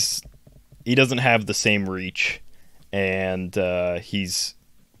 He doesn't have the same reach, and he's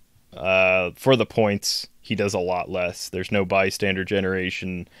for the points he does a lot less. There's no bystander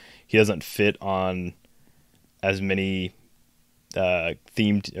generation. He doesn't fit on as many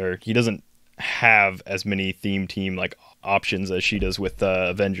themed, or he doesn't have as many theme team like options as she does with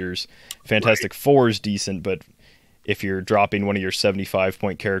Avengers. Fantastic Four is decent, but if you're dropping one of your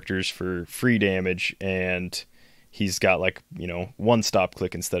 75-point characters for free damage and he's got, like, you know, one stop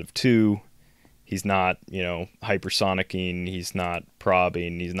click instead of two, he's not, you know, hypersonicking, he's not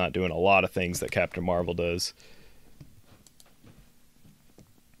probbing, he's not doing a lot of things that Captain Marvel does.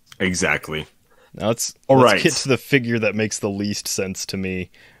 Exactly. Now let's get to the figure that makes the least sense to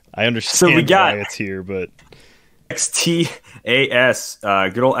me. I understand why it's here, but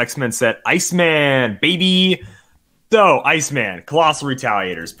XTAS, good old X-Men set, Iceman, baby. So, Iceman, Colossal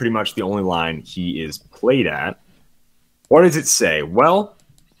Retaliator is pretty much the only line he is played at. What does it say? Well, I'll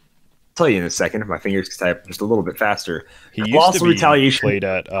tell you in a second if my fingers can type just a little bit faster. He used to be played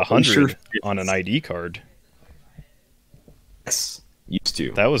at 100 on an ID card. Yes, used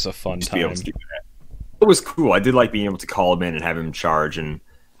to. That was a fun time. It was cool. I did like being able to call him in and have him charge, and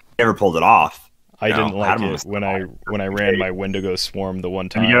never pulled it off. I didn't like it when I ran my Wendigo Swarm the one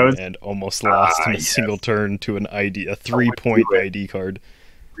time and almost lost in a single turn to a 3-point ID card.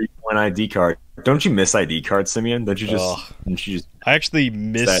 3-point ID card. Don't you miss ID cards, Simeon? Don't you just? I actually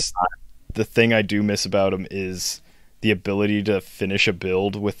miss the thing I do miss about them is the ability to finish a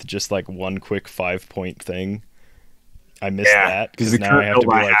build with just like one quick 5-point thing. I miss that because now I have to be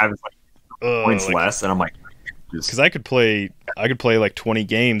like points less, and I'm like. Because I could play like 20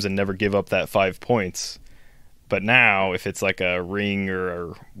 games and never give up that 5 points. But now, if it's like a ring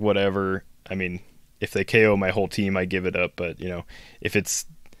or whatever, I mean, if they KO my whole team, I give it up. But, you know, if it's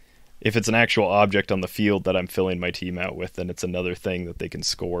an actual object on the field that I'm filling my team out with, then it's another thing that they can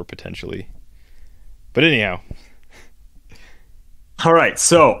score potentially. But anyhow. All right,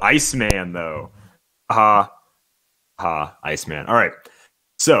 so Iceman, though. Iceman. All right,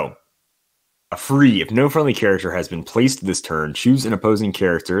 so... free. If no friendly character has been placed this turn, choose an opposing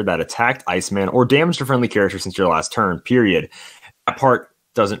character that attacked Iceman or damaged a friendly character since your last turn, period. That part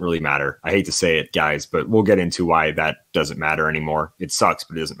doesn't really matter. I hate to say it, guys, but we'll get into why that doesn't matter anymore. It sucks,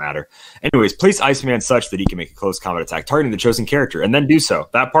 but it doesn't matter. Anyways, place Iceman such that he can make a close combat attack targeting the chosen character, and then do so.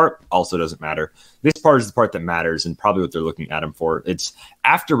 That part also doesn't matter. This part is the part that matters, and probably what they're looking at him for. It's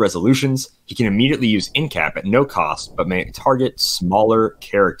after resolutions, he can immediately use incap at no cost, but may target smaller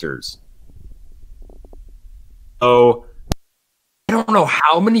characters. So, I don't know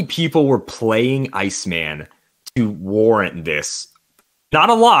how many people were playing Iceman to warrant this.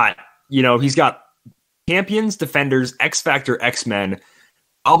 Not a lot. You know, he's got champions, defenders, X-Factor, X-Men.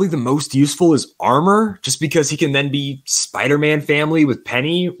 Probably the most useful is armor, just because he can then be Spider-Man family with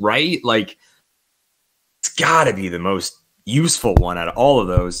Penny, right? Like, it's got to be the most useful one out of all of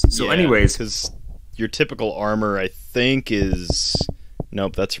those. So anyways. Because your typical armor, I think, is...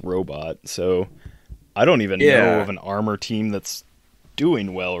 Nope, that's robot. So... I don't even know of an armor team that's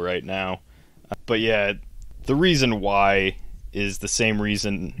doing well right now. But yeah, the reason why is the same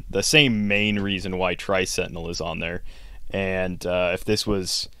main reason why Tri-Sentinel is on there. And if this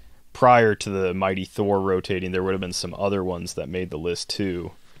was prior to the Mighty Thor rotating, there would have been some other ones that made the list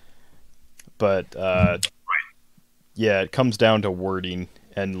too. But yeah, it comes down to wording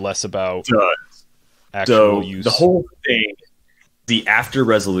and less about actual use. The whole thing... The after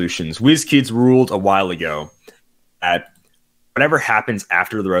resolutions. WizKids ruled a while ago that whatever happens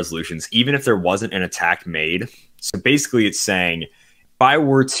after the resolutions, even if there wasn't an attack made, so basically it's saying, if I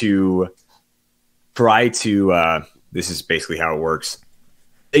were to try to, this is basically how it works,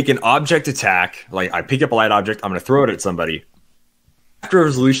 take an object attack, like I pick up a light object, I'm going to throw it at somebody. After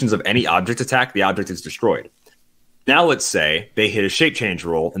resolutions of any object attack, the object is destroyed. Now let's say they hit a shape change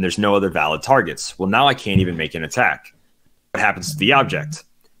roll and there's no other valid targets. Well, now I can't even make an attack. What happens to the object?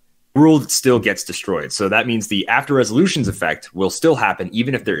 Rule still gets destroyed. So that means the after resolutions effect will still happen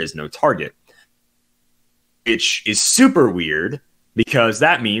even if there is no target. Which is super weird because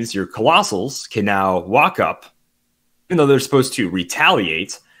that means your Colossals can now walk up, even though they're supposed to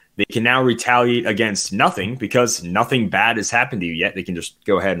retaliate. They can now retaliate against nothing because nothing bad has happened to you yet. They can just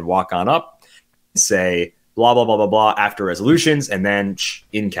go ahead and walk on up, say blah, blah, blah, blah, blah after resolutions, and then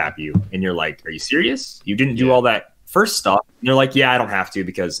in-cap you. And you're like, are you serious? You didn't do all that first stuff. And you're like, yeah, I don't have to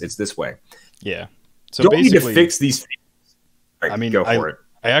because it's this way. Yeah. So don't need to fix these things. Right, I mean, go for it.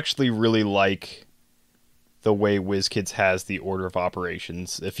 I actually really like the way WizKids has the order of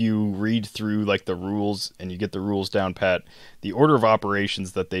operations. If you read through like the rules and you get the rules down pat, the order of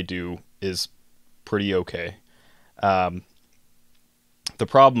operations that they do is pretty okay. The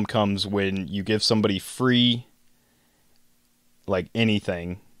problem comes when you give somebody free like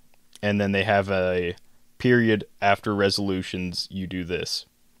anything, and then they have a period after resolutions, you do this.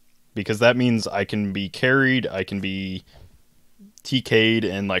 Because that means I can be carried, I can be TK'd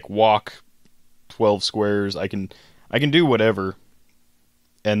and like walk 12 squares. I can do whatever,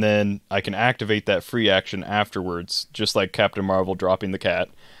 and then I can activate that free action afterwards, just like Captain Marvel dropping the cat.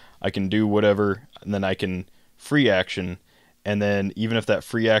 I can do whatever, and then I can free action, and then even if that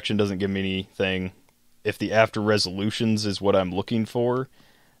free action doesn't give me anything, if the after resolutions is what I'm looking for,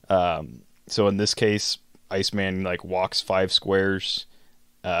 so in this case, Iceman like walks 5 squares,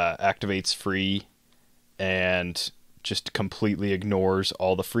 activates free, and just completely ignores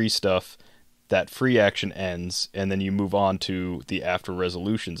all the free stuff. That free action ends, and then you move on to the after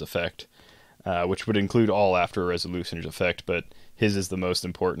resolutions effect, which would include all after resolutions effect, but his is the most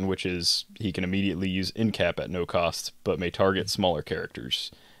important, which is he can immediately use in-cap at no cost, but may target smaller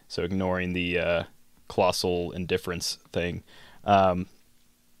characters. So ignoring the colossal indifference thing. On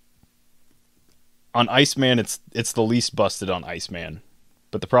Iceman, it's the least busted on Iceman,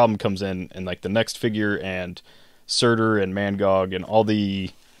 but the problem comes in like the next figure and Surtur and Mangog and all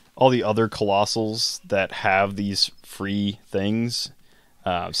the other Colossals that have these free things.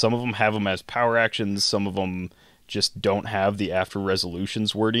 Some of them have them as power actions. Some of them just don't have the after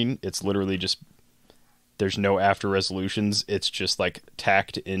resolutions wording. It's literally just, there's no after resolutions. It's just like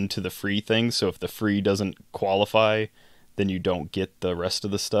tacked into the free thing. So if the free doesn't qualify, then you don't get the rest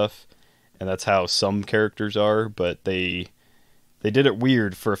of the stuff. And that's how some characters are, but they did it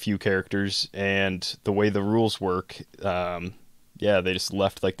weird for a few characters, and the way the rules work, they just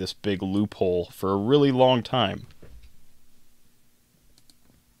left like this big loophole for a really long time.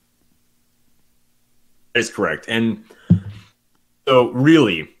 That is correct. And so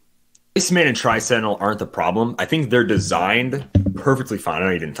really, Iceman and Tri-Sentinel aren't the problem. I think they're designed perfectly fine. I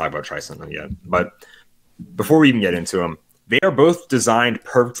know you didn't talk about Tri-Sentinel yet, but before we even get into them, they are both designed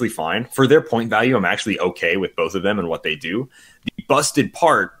perfectly fine. For their point value, I'm actually okay with both of them and what they do. The busted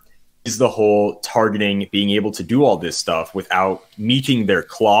part is the whole targeting, being able to do all this stuff without meeting their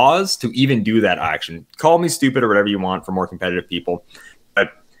claws to even do that action. Call me stupid or whatever you want for more competitive people.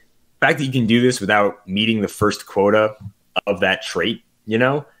 But the fact that you can do this without meeting the first quota of that trait, you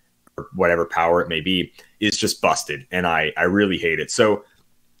know, or whatever power it may be, is just busted. And I really hate it. So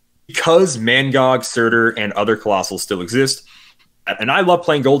because Mangog, Surtur, and other Colossals still exist, and I love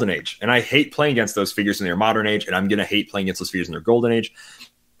playing Golden Age, and I hate playing against those figures in their Modern Age, and I'm going to hate playing against those figures in their Golden Age,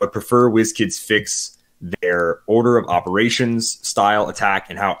 but prefer WizKids fix their order of operations, style, attack,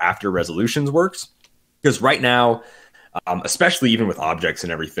 and how after resolutions works. Because right now, especially even with objects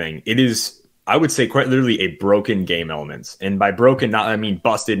and everything, it is, I would say, quite literally a broken game element. And by broken, I mean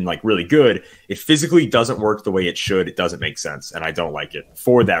busted and like really good. It physically doesn't work the way it should. It doesn't make sense. And I don't like it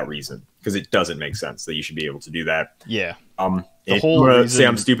for that reason, because it doesn't make sense that you should be able to do that. Yeah. The whole reason, say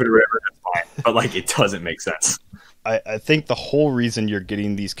I'm stupid or whatever, that's fine. But like, it doesn't make sense. I think the whole reason you're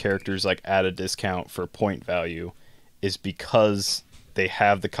getting these characters like at a discount for point value is because they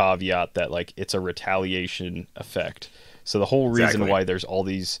have the caveat that like it's a retaliation effect. So the whole reason why there's all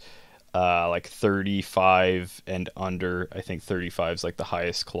these like 35 and under, I think 35 is like the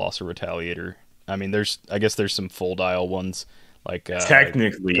highest Colossal Retaliator. I mean, I guess there's some full dial ones like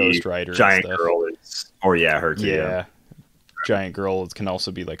technically Ghost Rider, Giant and stuff. Girl is, or Heroclix. Yeah. Giant Girl can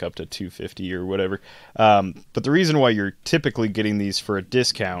also be like up to 250 or whatever. But the reason why you're typically getting these for a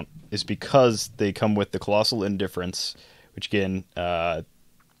discount is because they come with the Colossal Indifference, which again,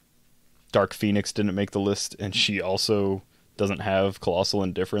 Dark Phoenix didn't make the list, and she also doesn't have Colossal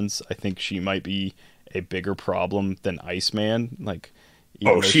Indifference. I think she might be a bigger problem than Iceman. Like,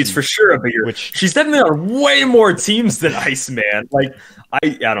 she's for sure a bigger. She's definitely on way more teams than Iceman. Like, I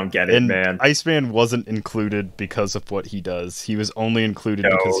don't get it, man. Iceman wasn't included because of what he does. He was only included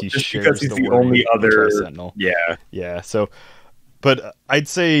because he shares because he's the only other Sentinel. Yeah. So, but I'd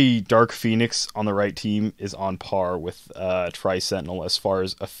say Dark Phoenix on the right team is on par with Tri-Sentinel as far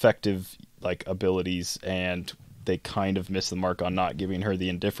as effective like abilities and they kind of missed the mark on not giving her the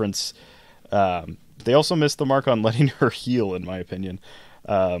indifference. They also missed the mark on letting her heal, in my opinion.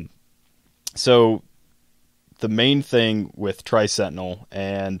 So the main thing with Tri-Sentinel,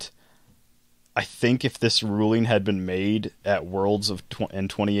 and I think if this ruling had been made at Worlds in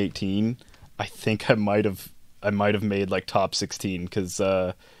 2018, I think I might have made like top 16, because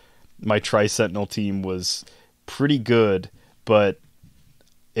my Tri-Sentinel team was pretty good, but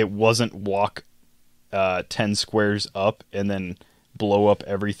it wasn't walk 10 squares up and then blow up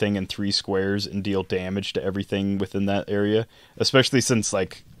everything in 3 squares and deal damage to everything within that area. Especially since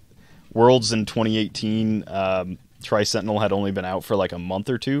like Worlds in 2018, Tri-Sentinel had only been out for like a month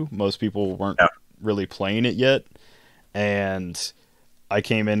or two. Most people weren't really playing it yet. And I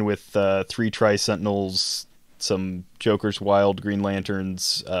came in with 3 Tri-Sentinels, some Joker's Wild, Green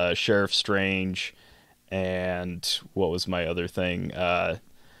Lanterns, Sheriff Strange, and what was my other thing?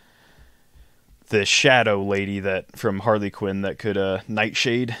 The Shadow Lady that from Harley Quinn that could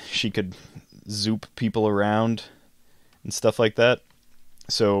Nightshade. She could zoop people around and stuff like that.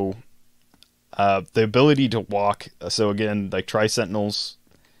 So the ability to walk. So again, like Tri-Sentinels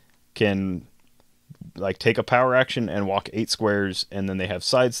can like take a power action and walk 8 squares, and then they have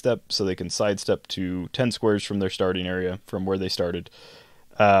sidestep, so they can sidestep to 10 squares from their starting area, from where they started.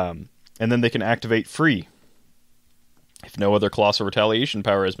 And then they can activate free. If no other Colossal Retaliation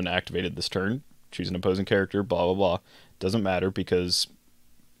power has been activated this turn, choose an opposing character, blah, blah, blah. Doesn't matter because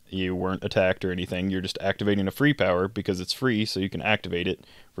you weren't attacked or anything. You're just activating a free power because it's free, so you can activate it.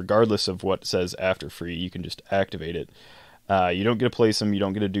 Regardless of what says after free, you can just activate it. You don't get to place them, you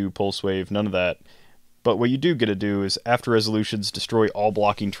don't get to do Pulse Wave, none of that. But what you do get to do is, after resolutions, destroy all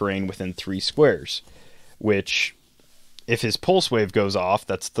blocking terrain within 3 squares. Which, if his Pulse Wave goes off,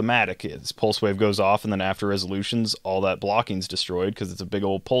 that's thematic. His Pulse Wave goes off, and then after resolutions, all that blocking's destroyed because it's a big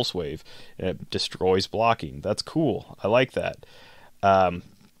old Pulse Wave. And it destroys blocking. That's cool. I like that.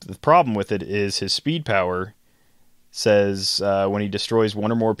 The problem with it is his speed power says when he destroys 1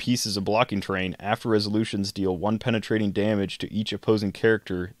 or more pieces of blocking terrain, after resolutions deal 1 penetrating damage to each opposing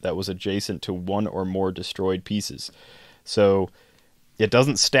character that was adjacent to 1 or more destroyed pieces. So it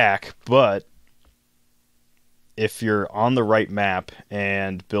doesn't stack, but if you're on the right map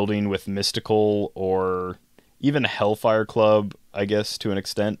and building with Mystical or even Hellfire Club, I guess to an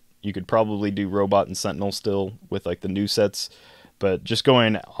extent, you could probably do Robot and Sentinel still with like the new sets. But just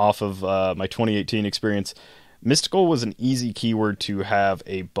going off of my 2018 experience, Mystical was an easy keyword to have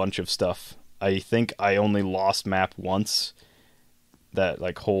a bunch of stuff. I think I only lost map once, that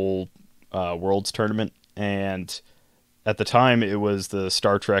like whole Worlds tournament, and at the time it was the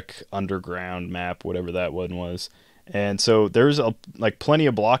Star Trek Underground map, whatever that one was. And so there's like plenty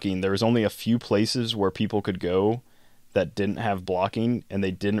of blocking. There was only a few places where people could go that didn't have blocking, and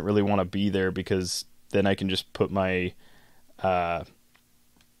they didn't really want to be there because then I can just put my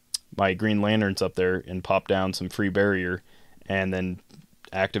my Green Lanterns up there and pop down some free barrier and then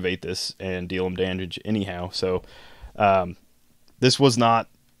activate this and deal them damage anyhow. So this was not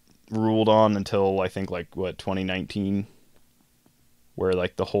ruled on until I think like 2019, where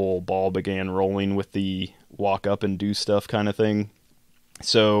like the whole ball began rolling with the walk up and do stuff kind of thing.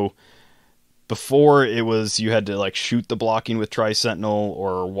 So before it was you had to like shoot the blocking with Tri-Sentinel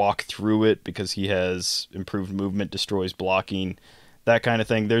or walk through it because he has improved movement, destroys blocking, that kind of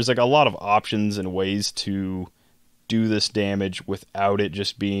thing. There's like a lot of options and ways to do this damage without it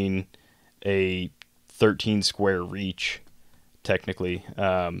just being a 13 square reach, technically.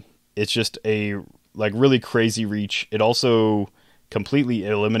 It's just a like really crazy reach. It also completely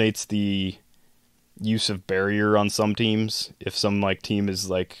eliminates the use of barrier on some teams. If some like team is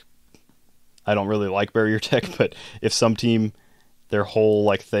like, I don't really like barrier tech, but if some team, their whole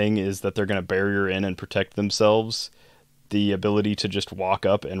like thing is that they're going to barrier in and protect themselves, the ability to just walk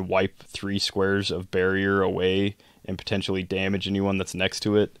up and wipe 3 squares of barrier away and potentially damage anyone that's next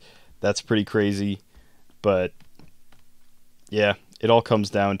to it, that's pretty crazy. But yeah, it all comes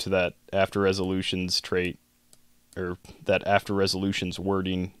down to that after resolutions trait, or that after resolutions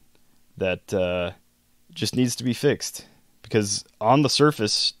wording that just needs to be fixed. Because on the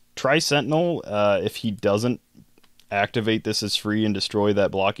surface, Tri-Sentinel, if he doesn't activate this as free and destroy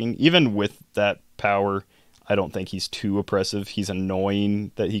that blocking, even with that power, I don't think he's too oppressive. He's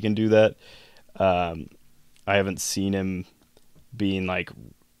annoying that he can do that. I haven't seen him being like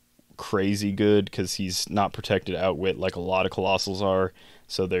crazy good because he's not protected outwit like a lot of Colossals are.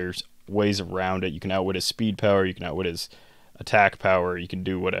 So there's ways around it. You can outwit his speed power, you can outwit his attack power, you can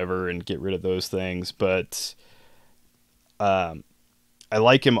do whatever and get rid of those things. But I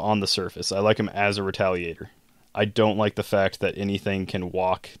like him on the surface. I like him as a retaliator. I don't like the fact that anything can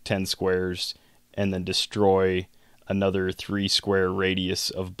walk 10 squares and then destroy another 3 square radius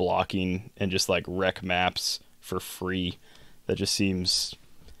of blocking and just like wreck maps for free. That just seems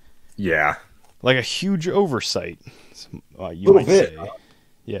like a huge oversight, you might say.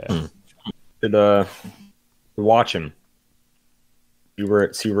 Yeah. Watch him. See where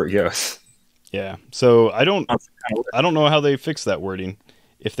it goes. Yeah. So I don't know how they fix that wording.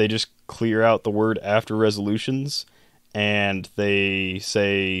 If they just clear out the word after resolutions and they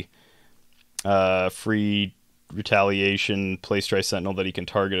say free retaliation, place try sentinel that he can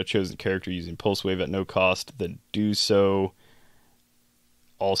target a chosen character using pulse wave at no cost, then do so.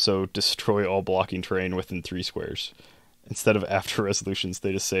 Also destroy all blocking terrain within 3 squares. Instead of after resolutions,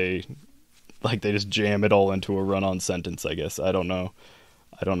 they just say, like, they just jam it all into a run-on sentence, I guess. I don't know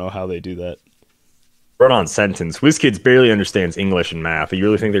how they do that. Run-on sentence. WizKids barely understands English and math. You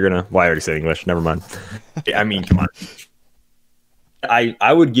really think they're gonna? Well, I already said English. Never mind. I mean, come on.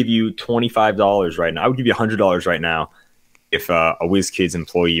 I would give you $25 right now. I would give you $100 right now if a WizKids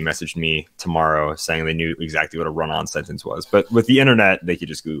employee messaged me tomorrow saying they knew exactly what a run-on sentence was. But with the internet, they could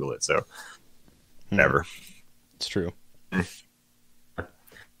just Google it. So, whatever. It's true. I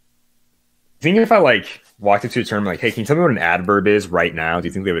think if I walked into a tournament hey, can you tell me what an adverb is right now? Do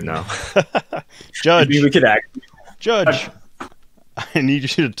you think they would know? Judge, we could Judge, I need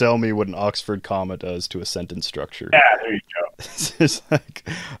you to tell me what an Oxford comma does to a sentence structure. Yeah, there you go. It's like,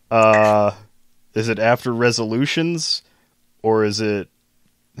 is it after resolutions, or is it?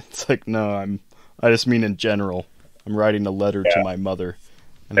 It's like, no, I just mean in general. I'm writing a letter to my mother,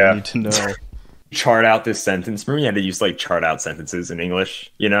 and I need to know. Chart out this sentence. Remember you had to use chart out sentences in English,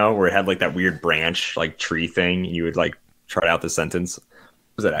 where it had that weird branch, tree thing. You would chart out the sentence.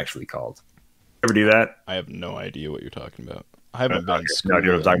 What was that actually called? Ever do that? I have no idea what you're talking about. I haven't been in school. No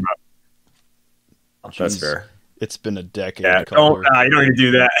idea what I'm talking about. Jeez, that's fair. It's been a decade. Yeah, you don't need to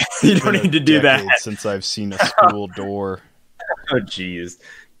do that. You don't need to do that since I've seen a school door. Oh, jeez.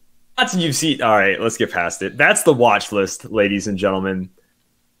 Lots of you've seen. All right, let's get past it. That's the watch list, ladies and gentlemen.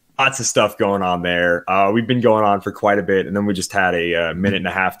 Lots of stuff going on there. We've been going on for quite a bit, and then we just had a minute and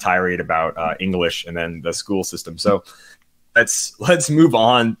a half tirade about English and then the school system. So let's move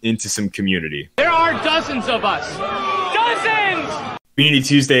on into some community. There are dozens of us. Dozens! Community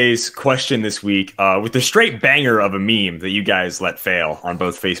Tuesday's question this week with the straight banger of a meme that you guys let fail on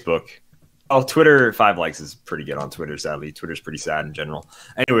both Facebook. Oh, Twitter, 5 likes is pretty good on Twitter, sadly. Twitter's pretty sad in general.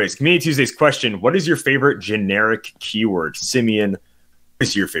 Anyways, Community Tuesday's question, what is your favorite generic keyword? Simeon, what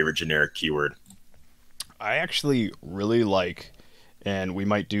is your favorite generic keyword? I actually really like, and we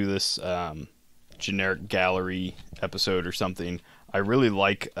might do this generic gallery episode or something. I really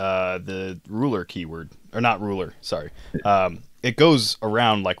like the ruler keyword. Or not ruler, sorry. It goes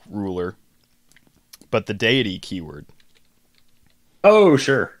around like ruler, but the deity keyword. Oh,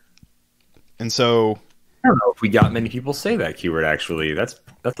 sure. And so I don't know if we got many people say that keyword, actually. That's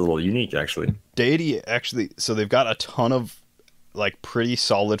a little unique, actually. Deity, actually, so they've got a ton of pretty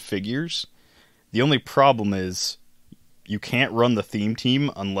solid figures. The only problem is you can't run the theme team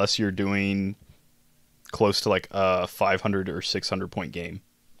unless you're doing close to a 500 or 600 point game.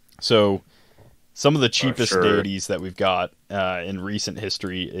 So some of the cheapest deities that we've got in recent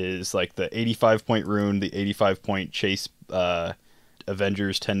history is the 85 point rune, the 85 point chase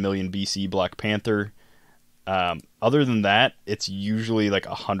Avengers 10 million BC Black Panther. Other than that, it's usually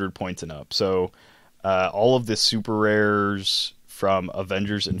 100 points and up. So all of the super rares from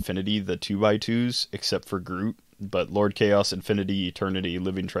Avengers Infinity, the 2x2s, except for Groot, but Lord Chaos, Infinity, Eternity,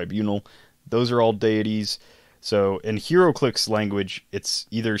 Living Tribunal, those are all deities. So in Heroclix language, it's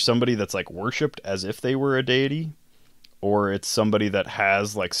either somebody that's worshipped as if they were a deity, or it's somebody that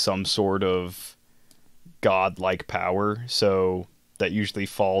has some sort of god-like power. So that usually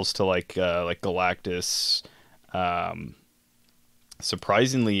falls to Galactus.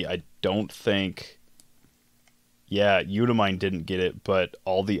 Surprisingly, I don't think. Yeah, Unimind didn't get it, but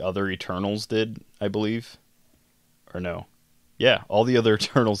all the other Eternals did, I believe. Or no. Yeah, all the other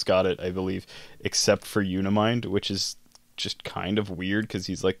Eternals got it, I believe, except for Unimind, which is just kind of weird because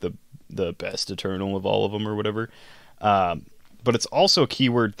he's the best Eternal of all of them or whatever. But it's also a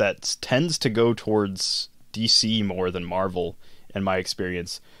keyword that tends to go towards DC more than Marvel, in my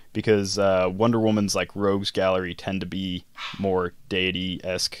experience, because Wonder Woman's Rogues Gallery tend to be more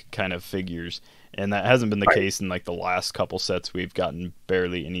deity-esque kind of figures. And that hasn't been the case in the last couple sets. We've gotten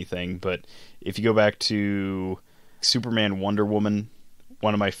barely anything. But if you go back to Superman, Wonder Woman,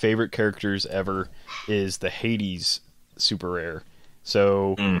 one of my favorite characters ever is the Hades super rare.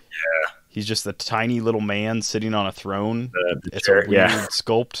 So he's just a tiny little man sitting on a throne. It's a weird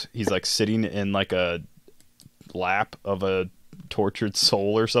sculpt. He's sitting in a lap of a tortured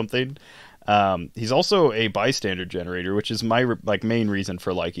soul or something. He's also a bystander generator, which is my like main reason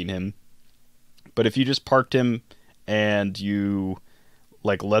for liking him. But if you just parked him and you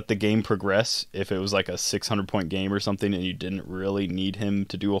like let the game progress, if it was like a 600-point game or something and you didn't really need him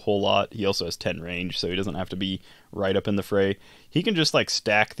to do a whole lot, he also has 10 range, so he doesn't have to be right up in the fray. He can just like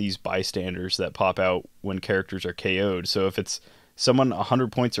stack these bystanders that pop out when characters are KO'd. So if it's someone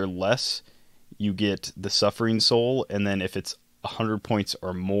 100 points or less, you get the Suffering Soul, and then if it's 100 points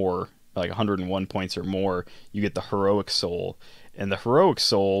or more, like 101 points or more, you get the Heroic Soul. And the Heroic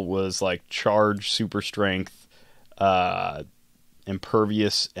Soul was like charge, super strength,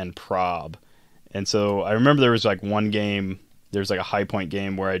 impervious, and prob. And so I remember there was like one game, there's like a high point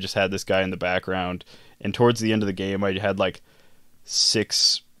game where I just had this guy in the background, and towards the end of the game I had like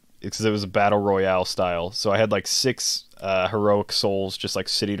 6, because it was a battle royale style, so I had like 6 heroic souls just like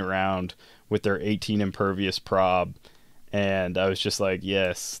sitting around with their 18 impervious prob, and I was just like,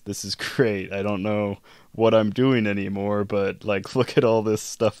 yes, this is great. I don't know what I'm doing anymore, but like look at all this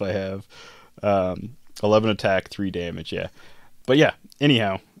stuff I have. 11 attack, 3 damage, yeah. But yeah,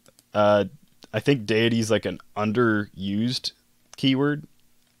 anyhow, I think deity's like an underused keyword.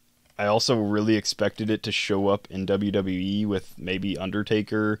 I also really expected it to show up in WWE with maybe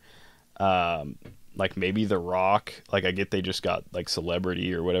Undertaker, like maybe The Rock. Like I get they just got like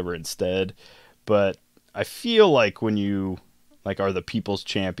celebrity or whatever instead, but I feel like when you like are the people's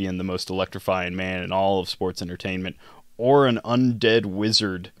champion, the most electrifying man in all of sports entertainment, or an undead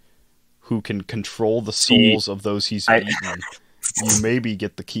wizard who can control the souls of those he's eaten, you maybe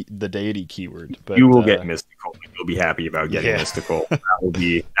get the deity keyword. But you will get mystical. You'll be happy about getting mystical. That will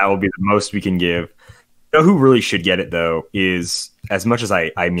be the most we can give. You know who really should get it though is, as much as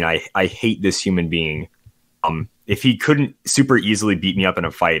I hate this human being. If he couldn't super easily beat me up in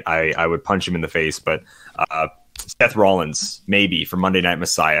a fight, I would punch him in the face. But Seth Rollins, maybe from Monday Night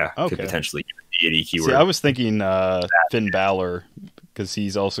Messiah, could potentially get a deity keyword. See, I was thinking Finn Balor, because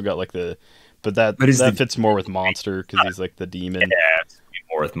he's also got like the. But that fits more with Monster, because he's like the demon. Yeah, it's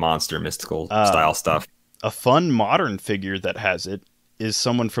more with Monster, mystical style stuff. A fun modern figure that has it is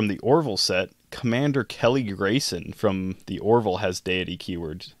someone from the Orville set. Commander Kelly Grayson from the Orville has deity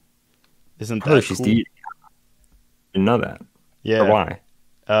keywords. Isn't that she's cool? deity. I didn't know that. Yeah. Or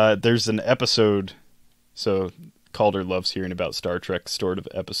why? There's an episode. So Calder loves hearing about Star Trek sort of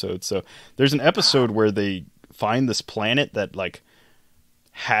episodes. So there's an episode where they find this planet that like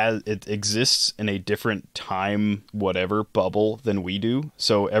it exists in a different time whatever bubble than we do.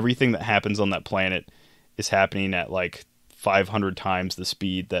 So everything that happens on that planet is happening at like 500 times the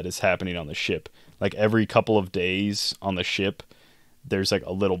speed that is happening on the ship. Like every couple of days on the ship, there's like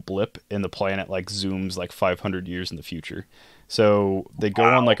a little blip and the planet like zooms like 500 years in the future. So they go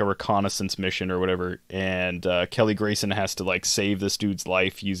on like a reconnaissance mission or whatever, and Kelly Grayson has to like save this dude's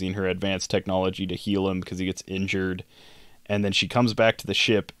life using her advanced technology to heal him because he gets injured. And then she comes back to the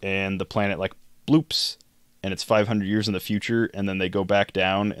ship and the planet like bloops and it's 500 years in the future, and then they go back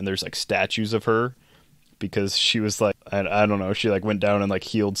down and there's like statues of her because she was like, I don't know, she like went down and like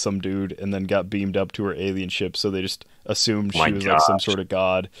healed some dude and then got beamed up to her alien ship, so they just assumed she was like some sort of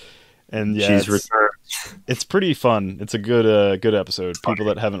god. And yeah, she's returned. It's pretty fun. It's a good episode. People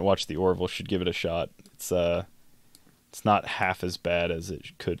that haven't watched the Orville should give it a shot. It's not half as bad as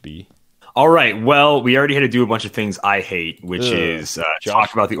it could be. All right. Well, we already had to do a bunch of things I hate, which is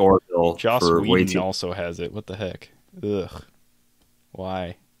talk about the Orville. Joss Whedon also has it. What the heck? Ugh.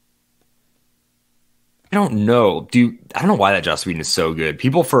 Why? I don't know, dude. I don't know why that Joss Whedon is so good.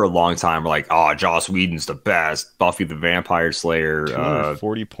 People for a long time were like, "Oh, Joss Whedon's the best." Buffy the Vampire Slayer,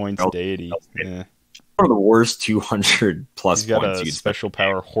 40 points deity. Yeah. One of the worst 200 plus He's got points. A special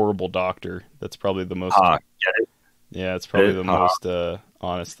power, horrible doctor. That's probably the most. Get it? Yeah, it's probably the most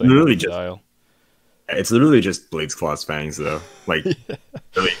honest thing. Literally it's literally just Blade's Claw's Fangs, though. Like,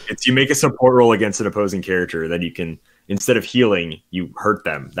 really, it's you make a support roll against an opposing character, then you can, instead of healing, you hurt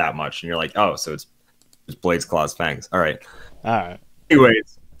them that much, and you're like, oh, so it's Blade's Claw's Fangs. All right.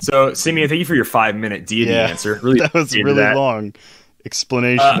 Anyways, so Simeon, thank you for your 5-minute deity answer. Really, that was really long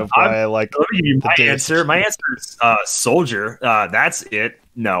explanation of why I like. Let me give you my answer. My answer is soldier. That's it.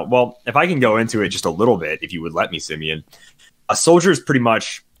 No, well, if I can go into it just a little bit, if you would let me, Simeon. A soldier is pretty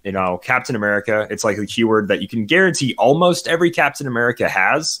much, Captain America. It's like a keyword that you can guarantee almost every Captain America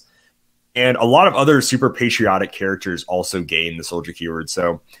has. And a lot of other super patriotic characters also gain the soldier keyword.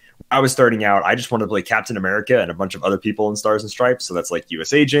 So when I was starting out, I just wanted to play Captain America and a bunch of other people in Stars and Stripes. So that's like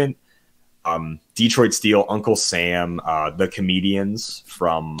US Agent, Detroit Steel, Uncle Sam, the comedians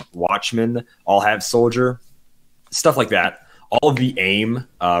from Watchmen all have soldier, stuff like that. all of the AIM,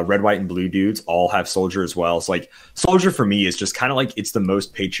 red, white, and blue dudes all have soldier as well. So like soldier for me is just kind of like it's the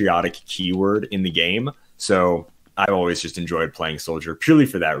most patriotic keyword in the game. So I've always just enjoyed playing soldier purely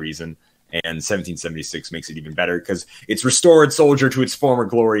for that reason. And 1776 makes it even better because it's restored soldier to its former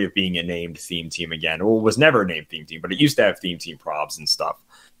glory of being a named theme team again. Well, it was never a named theme team, but it used to have theme team probs and stuff,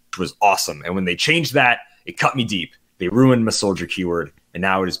 which was awesome. And when they changed that, it cut me deep. They ruined my soldier keyword, and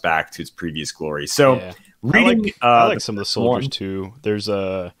now it is back to its previous glory. So Yeah. reading, I like some of the soldiers too. There's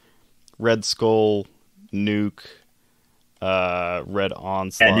a Red Skull, Nuke, Red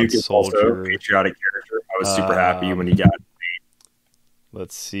Onslaught Nuke is soldier. also a patriotic character. I was super happy when he got.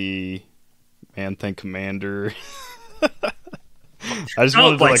 Let's see, Man-Thing Commander. I just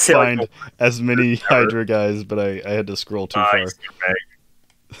wanted to find as many Hydra guys, but I had to scroll too far.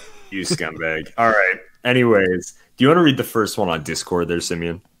 You scumbag. All right. Anyways, do you want to read the first one on Discord there,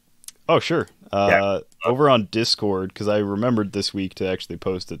 Simeon? Oh, sure. Over on Discord, because I remembered this week to actually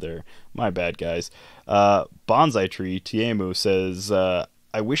post it there. My bad, guys. Bonsai Tree, Teemu, says,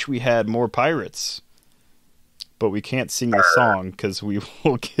 I wish we had more pirates, but we can't sing the song because we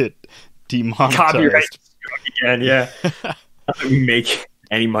will get demonetized. Copyright again, yeah. We make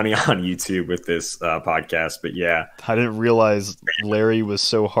any money on YouTube with this podcast, but yeah. I didn't realize Larry was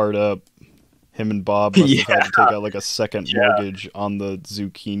so hard up. Him and Bob must have had to take out like a second mortgage on the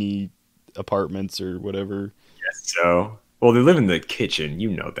zucchini apartments or whatever. Yes, so. Well, they live in the kitchen.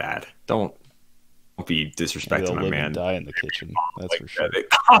 You know that. Don't be disrespecting my man. And die in the kitchen. That's for sure.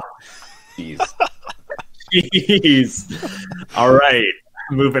 Jeez. Jeez. All right.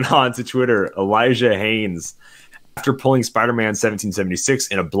 Moving on to Twitter. Elijah Haynes. After pulling Spider-Man 1776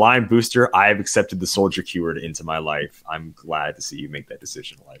 in a blind booster, I have accepted the soldier keyword into my life. I'm glad to see you make that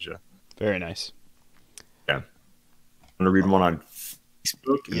decision, Elijah. Very nice. Yeah. I'm going to read one on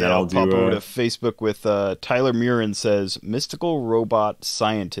Facebook. And then I'll pop over to Facebook with Tyler Murin says, Mystical Robot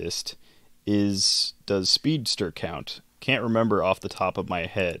Scientist does Speedster count? Can't remember off the top of my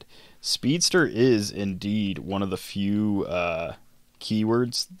head. Speedster is indeed one of the few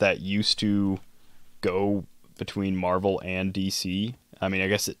keywords that used to go between Marvel and DC. I mean, I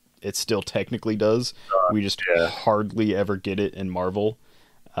guess it still technically does. We just hardly ever get it in Marvel.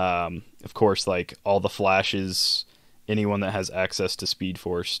 Of course, like all the Flashes, anyone that has access to Speed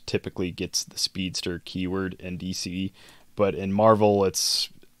Force typically gets the Speedster keyword in DC. But in Marvel, it's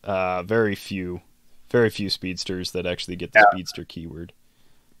very few Speedsters that actually get the Speedster keyword.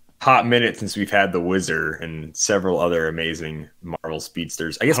 Hot minute since we've had the Wizard and several other amazing Marvel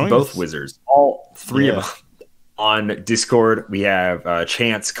Speedsters. I guess both Wizards, all three of them. On Discord, we have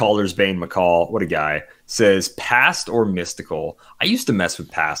Chance, Calder's Bane McCall. What a guy. Says past or mystical. I used to mess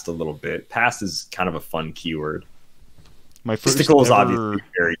with past a little bit. Past is kind of a fun keyword. Mystical is obviously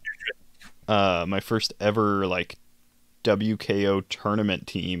very different. My first ever like WKO tournament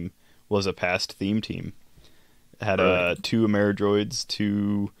team was a past theme team. It had 2 Ameridroids,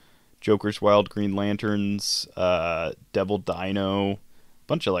 2 Joker's Wild Green Lanterns, Devil Dino,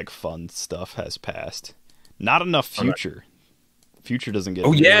 bunch of like fun stuff has passed. Not enough Future. Future doesn't get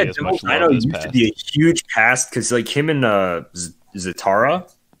as much love as used past. To be a huge past because like him and Zatara,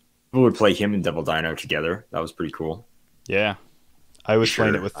 people would play him and Devil Dino together. That was pretty cool. Yeah, I was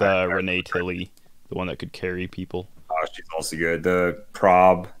playing it with Renee Tilly, the one that could carry people. Oh, she's also good. The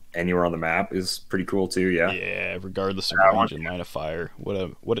prob anywhere on the map is pretty cool too. Yeah. Yeah, regardless of range and line of fire.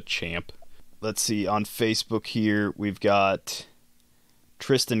 What a champ. Let's see on Facebook here. We've got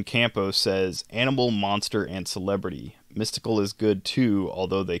Tristan Campos says animal, monster, and celebrity. Mystical is good too,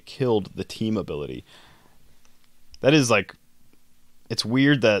 although they killed the team ability. That is like, it's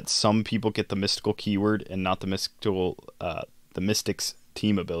weird that some people get the mystical keyword and not the Mystic's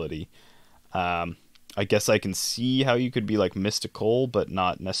team ability. I guess I can see how you could be like mystical, but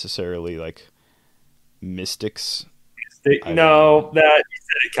not necessarily like mystics. No, that you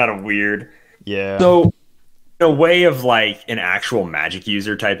said it kind of weird. Yeah. So, in a way of like an actual magic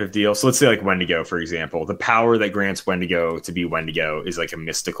user type of deal. So let's say like Wendigo, for example. The power that grants Wendigo to be Wendigo is like a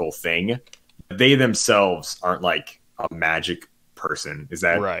mystical thing. They themselves aren't like a magic person. Is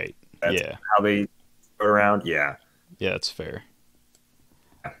that right? That's how they go around? Yeah. Yeah, that's fair.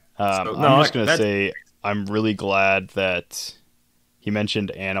 I'm just going to say I'm really glad that he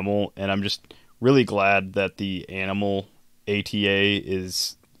mentioned animal, and I'm just really glad that the animal ATA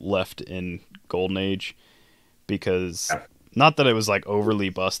is left in Golden Age, because not that it was like overly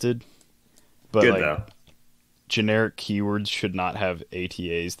busted, but good, like though. Generic keywords should not have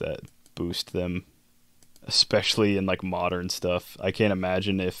ATAs that boost them, especially in like modern stuff. I can't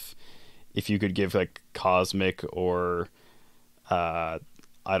imagine if you could give like cosmic or I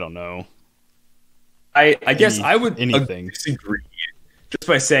don't know, I guess I would anything. disagree just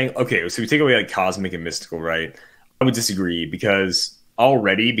by saying, okay, so we take away like cosmic and mystical, right? I would disagree because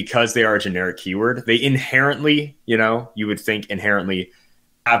they are a generic keyword, they inherently, you would think inherently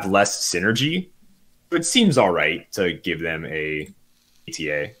have less synergy. It seems all right to give them a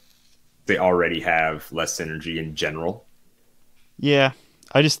ATA. They already have less synergy in general. Yeah,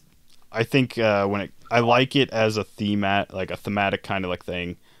 I think I like it as a thematic kind of like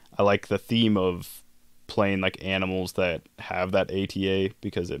thing. I like the theme of playing like animals that have that ATA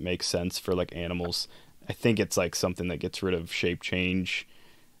because it makes sense for like animals. I think it's like something that gets rid of shape change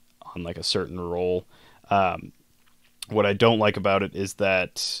on like a certain role. What I don't like about it is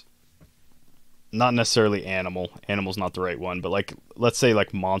that not necessarily animal's not the right one, but like let's say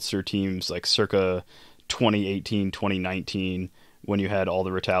like monster teams like circa 2018, 2019 when you had all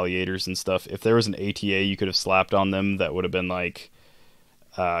the retaliators and stuff. If there was an ATA you could have slapped on them that would have been like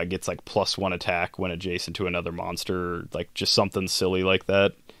gets like +1 attack when adjacent to another monster, like just something silly like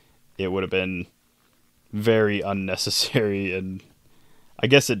that, it would have been very unnecessary. And I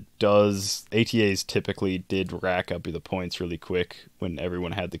guess it does. ATAs typically did rack up the points really quick when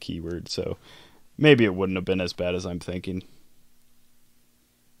everyone had the keyword, so maybe it wouldn't have been as bad as I'm thinking.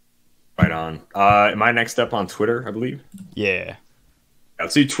 Right on. Am I next up on Twitter, I believe? Yeah.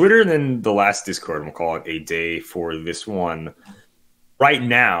 Let's do Twitter and then the last Discord, and we'll call it a day for this one. Right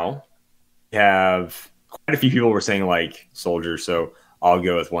now, we have quite a few people were saying like Soldier, so I'll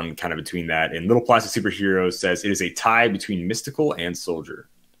go with one kind of between that. And Little Plastic Superhero says it is a tie between Mystical and Soldier.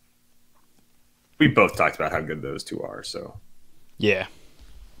 We both talked about how good those two are, so. Yeah.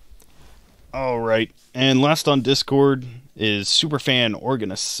 All right. And last on Discord is Superfan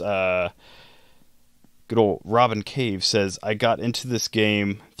Organous. Good old Robin Cave says, I got into this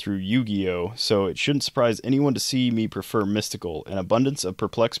game through Yu-Gi-Oh!, so it shouldn't surprise anyone to see me prefer Mystical, an abundance of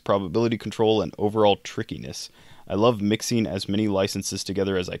perplex probability control and overall trickiness. I love mixing as many licenses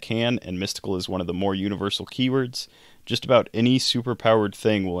together as I can, and Mystical is one of the more universal keywords. Just about any superpowered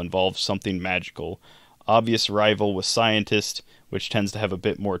thing will involve something magical. Obvious rival with Scientist, which tends to have a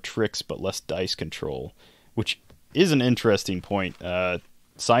bit more tricks but less dice control, which is an interesting point.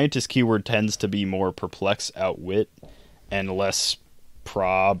 Scientist keyword tends to be more perplex, outwit, and less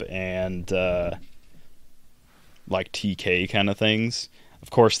prob and like TK kind of things.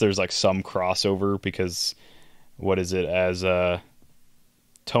 Of course, there's like some crossover because what is it as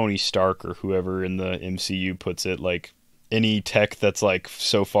Tony Stark or whoever in the MCU puts it, like any tech that's like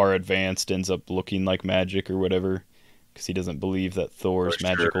so far advanced ends up looking like magic or whatever because he doesn't believe that Thor's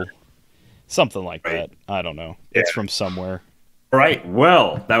magical. Something like that. I don't know. Yeah. It's from somewhere. All right.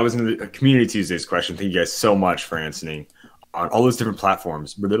 Well, that was in the Community Tuesdays question. Thank you guys so much for answering on all those different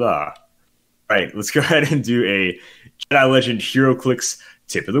platforms. Blah, blah, blah. All right. Let's go ahead and do a Jedi Legend Heroclix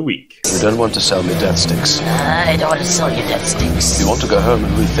tip of the week. You don't want to sell me death sticks. I don't want to sell you death sticks. You want to go home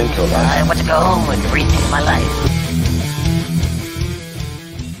and rethink your life. I want to go home and rethink my life.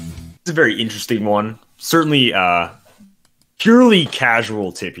 It's a very interesting one. Certainly purely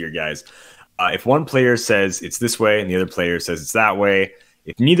casual tip here, guys. If one player says it's this way and the other player says it's that way,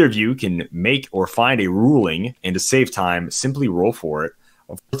 if neither of you can make or find a ruling and to save time, simply roll for it.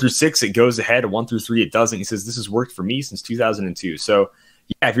 4 through 6, it goes ahead. 1 through 3, it doesn't. He says this has worked for me since 2002. So,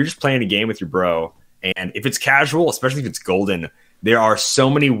 yeah, if you're just playing a game with your bro, and if it's casual, especially if it's golden, there are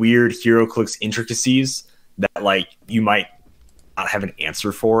so many weird Heroclix intricacies that like you might not have an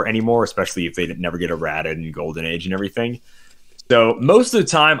answer for anymore, especially if they never get errated in Golden Age and everything. So most of the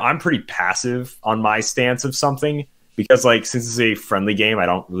time, I'm pretty passive on my stance of something because, like, since it's a friendly game, I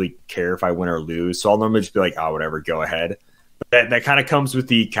don't really care if I win or lose. So I'll normally just be like, oh, whatever, go ahead. But that kind of comes with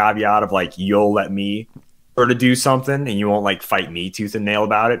the caveat of, like, you'll let me sort of do something and you won't, like, fight me tooth and nail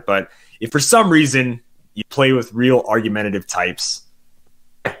about it. But if for some reason you play with real argumentative types,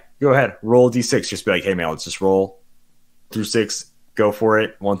 go ahead, roll a d6. Just be like, hey, man, let's just roll through 6, go for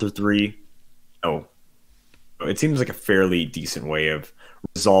it, 1 through 3. Oh. It seems like a fairly decent way of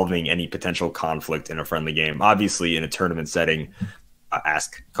resolving any potential conflict in a friendly game. Obviously, in a tournament setting,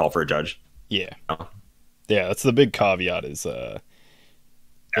 call for a judge. Yeah. Yeah, that's the big caveat is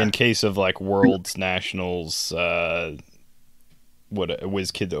in case of like Worlds, Nationals,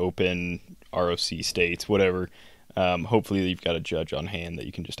 WizKid Open, ROC States, whatever, hopefully you've got a judge on hand that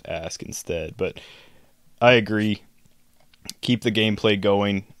you can just ask instead. But I agree. Keep the gameplay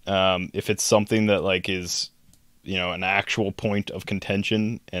going. If it's something that like is, you know, an actual point of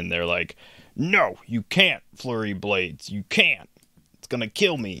contention and they're like, no, you can't flurry blades, you can't, it's gonna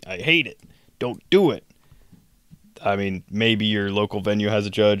kill me, I hate it, don't do it. I mean, maybe your local venue has a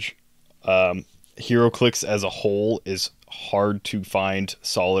judge. Heroclix as a whole is hard to find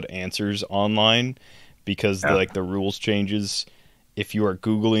solid answers online because the rules changes. If you are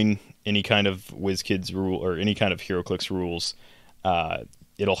Googling any kind of WizKids rule or any kind of Heroclix rules,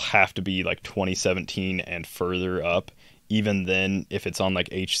 it'll have to be like 2017 and further up. Even then, if it's on like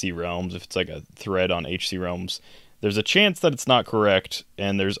HC Realms, if it's like a thread on HC Realms, there's a chance that it's not correct,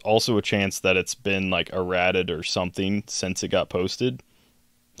 and there's also a chance that it's been like errated or something since it got posted.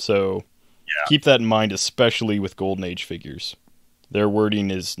 So keep that in mind, especially with Golden Age figures. Their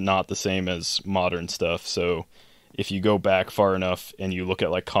wording is not the same as modern stuff, so if you go back far enough and you look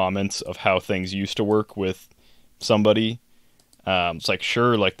at like comments of how things used to work with somebody, it's like,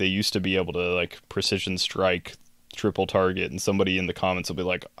 sure, like they used to be able to like precision strike triple target, and somebody in the comments will be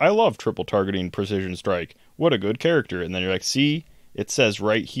like, I love triple targeting precision strike, what a good character, and then you're like, see, it says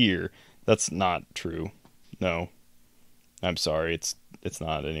right here that's not true. No, I'm sorry, it's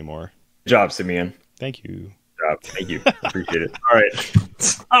not anymore. Good job, Simeon. Thank you. Good job. Thank you. Appreciate it. All right.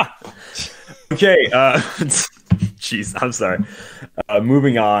 Okay. Jeez, I'm sorry.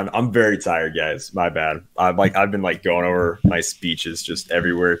 Moving on. I'm very tired, guys. My bad. I've been like going over my speeches just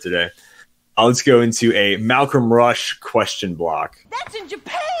everywhere today. Let's go into a Malcolm Rush question block. That's in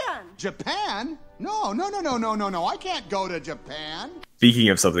Japan! Japan? No. I can't go to Japan. Speaking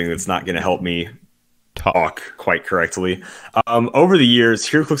of something that's not going to help me talk quite correctly, over the years,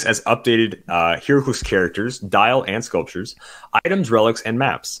 Heroclix has updated Heroclix characters, dial and sculptures, items, relics, and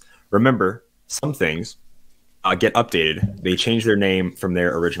maps. Remember, some things get updated. They change their name from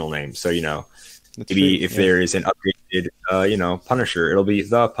their original name. So, you know, maybe if there is an updated, Punisher, it'll be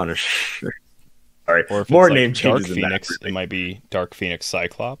the Punisher. All right, or if more it's name like changes Dark than Phoenix, that. it might be Dark Phoenix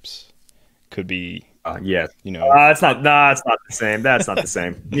Cyclops. Could be, yeah. It's not the same. That's not the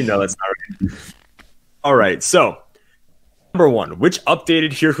same. That's not right. All right, so number one, which updated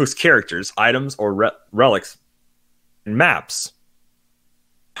Heroclix characters, items, or relics and maps?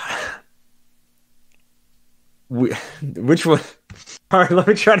 Which one? All right, let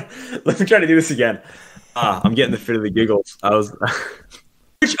me try to do this again. I'm getting the fit of the giggles.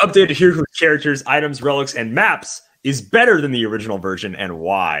 Which updated Heroclix characters, items, relics, and maps is better than the original version, and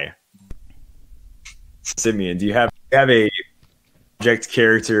why? Simeon, do you have a object,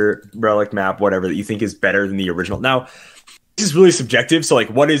 character, relic, map, whatever that you think is better than the original? Now, this is really subjective. So, like,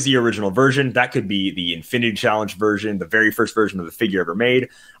 what is the original version? That could be the Infinity Challenge version, the very first version of the figure ever made.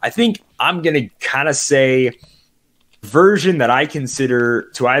 I think I'm gonna kind of say version that I consider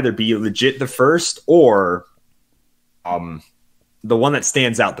to either be legit the first or the one that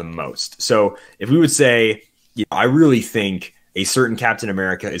stands out the most. So if we would say, I really think a certain Captain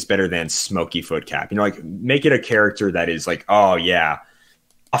America is better than Smoky Foot Cap, like make it a character that is like, oh yeah,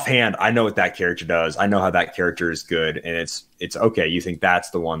 offhand, I know what that character does. I know how that character is good. And it's okay. You think that's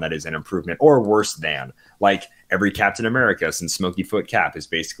the one that is an improvement or worse than, like every Captain America since Smoky Foot Cap is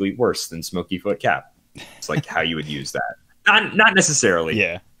basically worse than Smoky Foot Cap. It's like how you would use that. Not necessarily.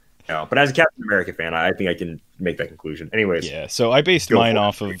 Yeah. But as a Captain America fan, I think I can make that conclusion. Anyways. Yeah, so I based mine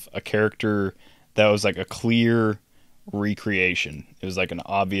off of a character that was like a clear recreation. It was like an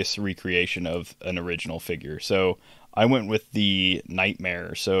obvious recreation of an original figure. So I went with the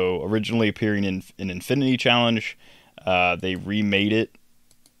Nightmare. So originally appearing in an Infinity Challenge, they remade it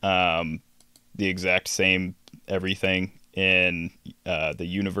the exact same everything in the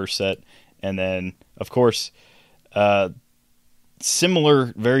Universe set. And then, of course, very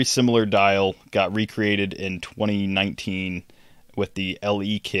similar dial got recreated in 2019 with the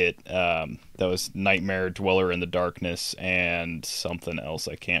LE kit. That was Nightmare, Dweller in the Darkness, and something else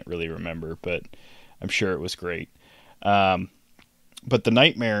I can't really remember, but I'm sure it was great. But the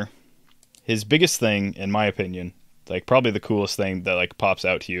Nightmare, his biggest thing, in my opinion, like probably the coolest thing that like pops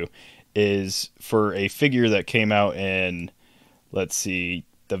out to you, is for a figure that came out in, let's see,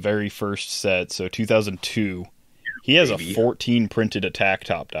 the very first set, so 2002. He has a 14 printed attack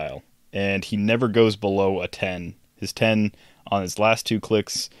top dial, and he never goes below a 10. His 10 on his last two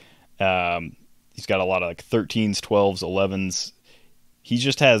clicks, he's got a lot of like 13s, 12s, 11s. He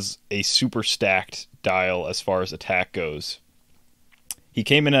just has a super stacked dial as far as attack goes. He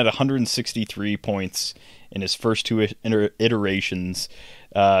came in at 163 points in his first two iterations.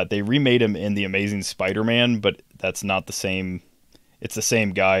 They remade him in The Amazing Spider-Man, but that's not the same. It's the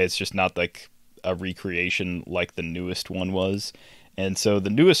same guy. It's just not like a recreation like the newest one was. And so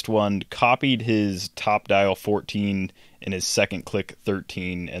the newest one copied his top dial 14 in his second click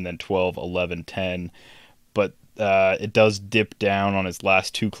 13, and then 12, 11, 10. But it does dip down on his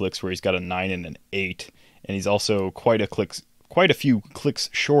last two clicks where he's got a 9 and an 8. And he's also quite a few clicks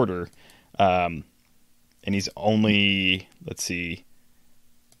shorter. And he's only, let's see,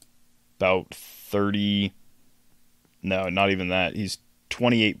 about 30 No, not even that. He's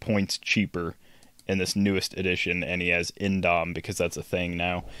 28 points cheaper in this newest edition, and he has Indom because that's a thing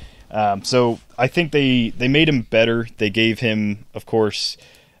now. So I think they made him better. They gave him, of course,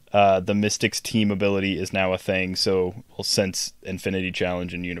 the Mystics team ability is now a thing. So since Infinity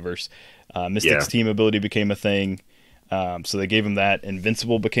Challenge and Universe, Mystics team ability became a thing. So they gave him that.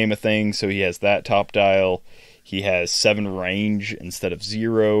 Invincible became a thing, so he has that top dial. He has 7 range instead of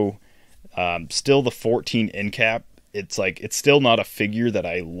 0. Still the 14 in cap. It's still not a figure that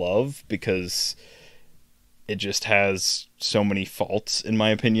I love because it just has so many faults in my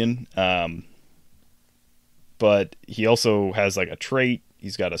opinion. But he also has like a trait.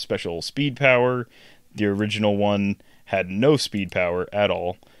 He's got a special speed power. The original one had no speed power at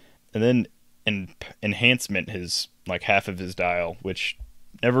all. And then enhancement is like half of his dial, which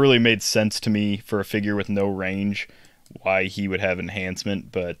never really made sense to me for a figure with no range, why he would have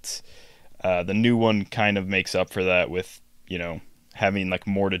enhancement, but the new one kind of makes up for that with, having like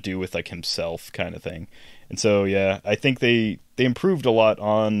more to do with like himself kind of thing. And so, yeah, I think they improved a lot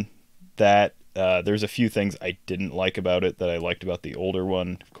on that. There's a few things I didn't like about it that I liked about the older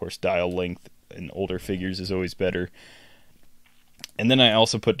one. Of course, dial length in older figures is always better. And then I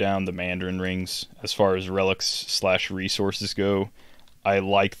also put down the Mandarin rings as far as relics/resources go. I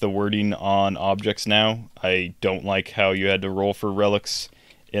like the wording on objects now. I don't like how you had to roll for relics.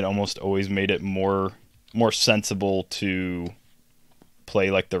 It almost always made it more sensible to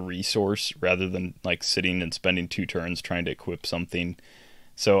play like the resource rather than like sitting and spending 2 turns trying to equip something.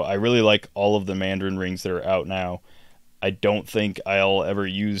 So I really like all of the Mandarin rings that are out now. I don't think I'll ever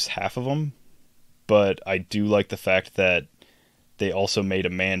use half of them, but I do like the fact that they also made a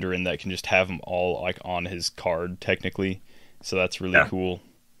Mandarin that can just have them all like on his card technically. So that's really cool.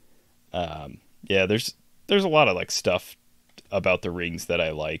 Yeah, there's a lot of like stuff about the rings that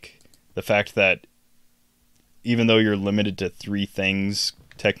I like. The fact that even though you're limited to 3 things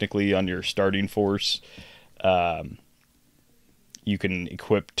technically on your starting force, you can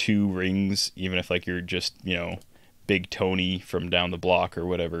equip 2 rings, even if like you're just, Big Tony from down the block or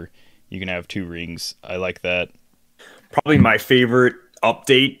whatever. You can have 2 rings. I like that. Probably my favorite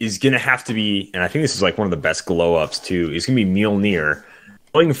update is going to have to be, and I think this is like one of the best glow ups too, is going to be Mjolnir.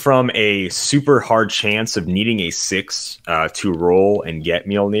 Going from a super hard chance of needing a 6 to roll and get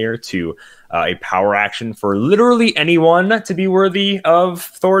Mjolnir to a power action for literally anyone to be worthy of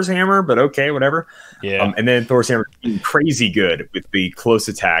Thor's hammer, but okay, whatever. Yeah. And then Thor's hammer being crazy good with the close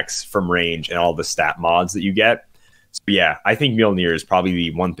attacks from range and all the stat mods that you get. So yeah, I think Mjolnir is probably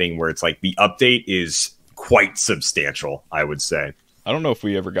the one thing where it's like the update is quite substantial, I would say. I don't know if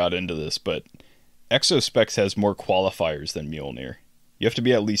we ever got into this, but Exospecs has more qualifiers than Mjolnir. You have to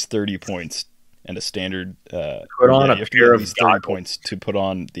be at least 30 points and a standard. Put on a pair of 30 points to put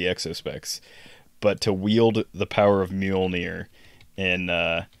on the Exospecs, but to wield the power of Mjolnir in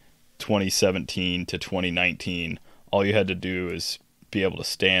 2017 to 2019, all you had to do is be able to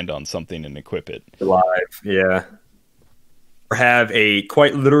stand on something and equip it. Live, yeah. Or have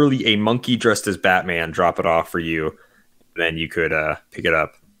quite literally a monkey dressed as Batman drop it off for you. Then you could pick it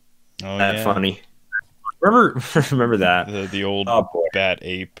up. Oh, That funny. Remember that? The old Bat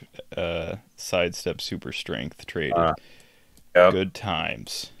Ape sidestep super strength trade. Yep. Good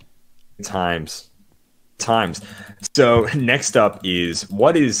times. Times. So next up is,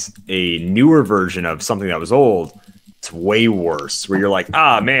 what is a newer version of something that was old? It's way worse. Where you're like,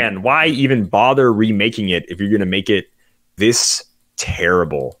 man, why even bother remaking it if you're going to make it this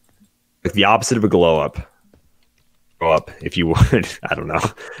terrible? Like the opposite of a glow up. Go up, if you would. I don't know.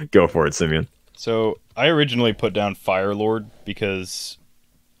 Go for it, Simeon. So I originally put down Firelord because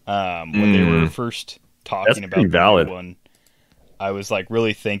when they were first talking about the new one, I was like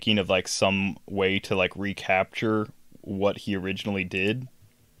really thinking of like some way to like recapture what he originally did,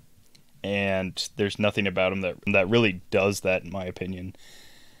 and there's nothing about him that really does that in my opinion.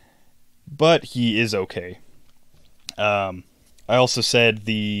 But he is okay. I also said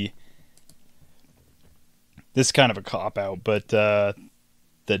this is kind of a cop out, but the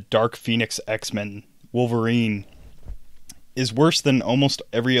Dark Phoenix X-Men Wolverine is worse than almost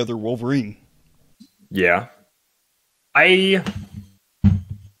every other Wolverine. Yeah. I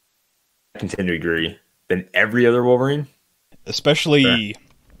continue to agree. Than every other Wolverine? Especially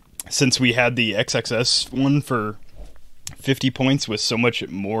since we had the XXS one for 50 points with so much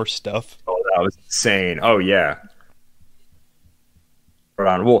more stuff. Oh, that was insane. Oh, yeah.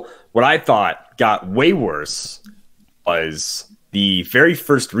 Well, what I thought got way worse was the very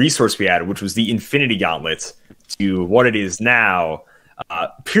first resource we had, which was the Infinity Gauntlet, to what it is now,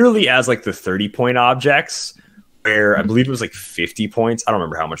 purely as like the 30-point objects, where I believe it was like 50 points. I don't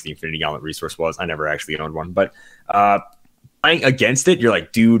remember how much the Infinity Gauntlet resource was. I never actually owned one, but playing against it, you're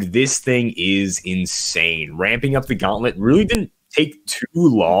like, dude, this thing is insane. Ramping up the gauntlet really didn't take too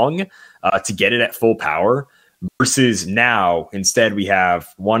long to get it at full power, versus now, instead, we have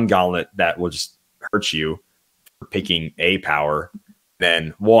one gauntlet that will just hurt you for picking a power,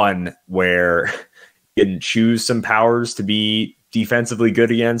 then one where you can choose some powers to be defensively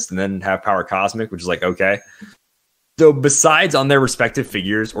good against, and then have power cosmic, which is like, okay. So besides on their respective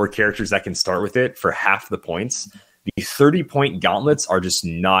figures or characters that can start with it for half the points, the 30-point gauntlets are just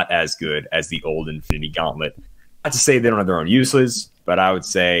not as good as the old Infinity Gauntlet. Not to say they don't have their own uses, but I would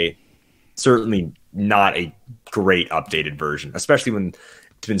say certainly not a great updated version, especially when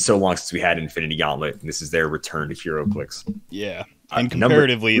it's been so long since we had Infinity Gauntlet, and this is their return to Heroclix. Yeah, and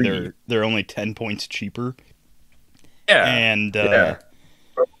comparatively, they're only 10 points cheaper. Yeah, and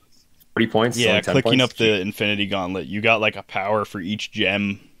 30 points. Yeah, clicking up the Infinity Gauntlet, you got like a power for each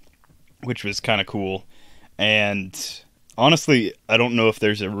gem, which was kind of cool. And honestly, I don't know if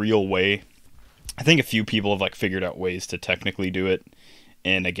there's a real way. I think a few people have like figured out ways to technically do it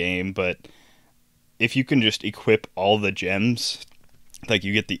in a game, but if you can just equip all the gems, like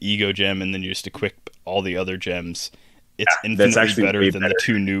you get the ego gem and then you just equip all the other gems, it's infinitely better than the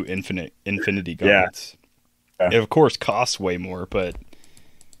two new Infinity Gauntlets. Yeah. It of course costs way more, but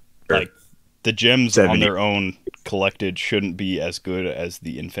like the gems on their own collected shouldn't be as good as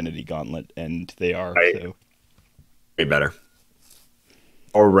the Infinity Gauntlet, and they are. Right. So. Way better.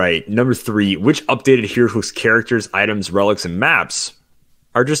 All right, number 3. Which updated Heroclix characters, items, relics, and maps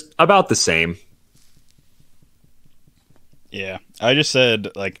are just about the same? Yeah, I just said,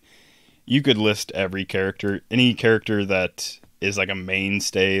 like, you could list every character, any character that is like a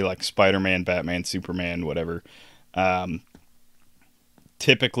mainstay, like Spider-Man, Batman, Superman, whatever.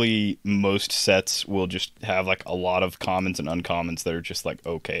 Typically, most sets will just have like a lot of commons and uncommons that are just like,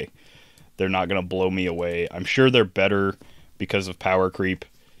 okay, they're not going to blow me away. I'm sure they're better because of power creep.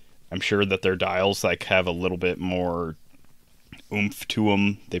 I'm sure that their dials like have a little bit more oomph to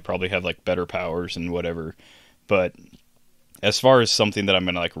them. They probably have like better powers and whatever. But as far as something that I'm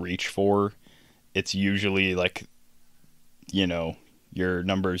going to like reach for, it's usually like, you know, your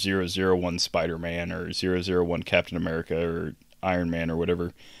number 001 Spider-Man or 001 Captain America or Iron Man or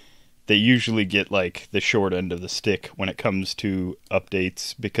whatever. They usually get like the short end of the stick when it comes to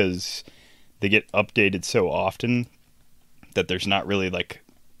updates, because they get updated so often that there's not really like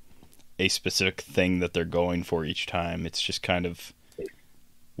a specific thing that they're going for each time. It's just kind of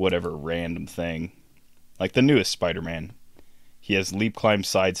whatever random thing. Like the newest Spider-Man, he has leap, climb,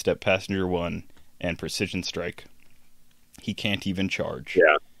 sidestep, passenger 1, and precision strike. He can't even charge.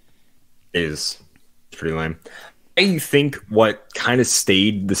 Yeah, it is pretty lame. I think what kind of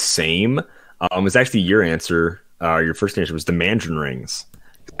stayed the same was actually your answer. Your first answer was the Mandarin rings.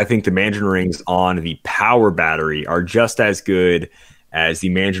 I think the Mandarin rings on the power battery are just as good as the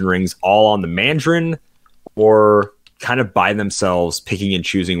Mandarin rings all on the Mandarin, or kind of by themselves, picking and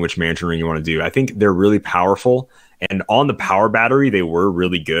choosing which Mandarin ring you want to do. I think they're really powerful, and on the power battery, they were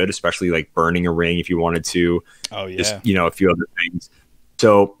really good, especially like burning a ring if you wanted to. Oh yeah, just, you know, a few other things.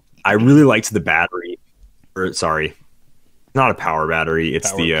 So I really liked the battery. Or sorry, not a power battery.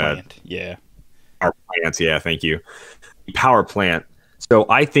 It's power plant. Yeah, power plants. Yeah, thank you. Power plant. So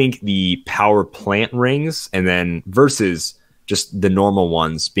I think the power plant rings, and then versus just the normal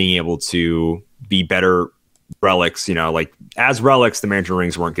ones being able to be better relics, you know, like as relics, the Mandarin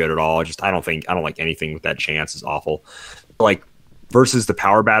rings weren't good at all. I don't like anything with that chance is awful. Like versus the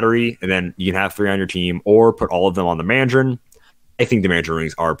power battery, and then you can have 3 on your team or put all of them on the Mandarin. I think the Mandarin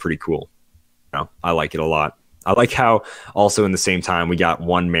rings are pretty cool. You know, I like it a lot. I like how also in the same time we got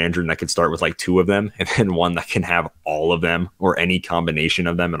one Mandarin that could start with like 2 of them, and then one that can have all of them or any combination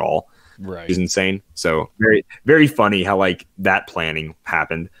of them at all. Right. Which is insane. So very, very funny how like that planning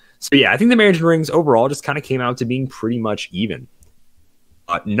happened. So yeah, I think the Mandarin rings overall just kind of came out to being pretty much even.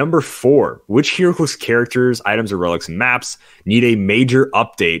 Number 4, which Heroclix characters, items, or relics and maps need a major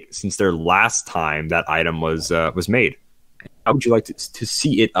update since their last time that item was made? How would you like to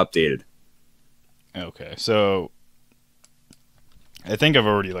see it updated? Okay, so I think I've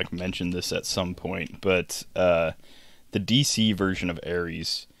already like mentioned this at some point, but the DC version of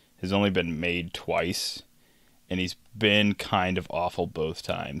Ares has only been made twice, and he's been kind of awful both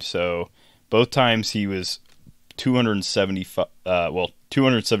times. So both times he was 275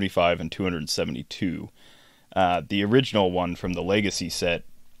 and 272. The original one from the Legacy set,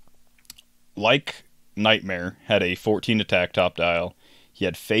 like Nightmare, had a 14 attack top dial. He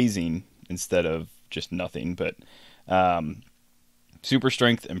had phasing instead of just nothing, but super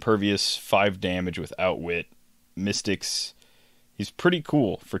strength, impervious, 5 damage with outwit, Mystics, he's pretty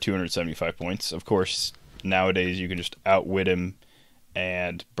cool for 275 points. Of course, nowadays you can just outwit him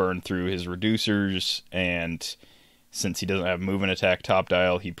and burn through his reducers, and since he doesn't have move and attack top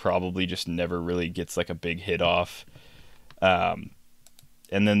dial, he probably just never really gets like a big hit off.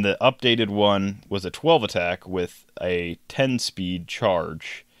 And then the updated one was a 12 attack with a 10 speed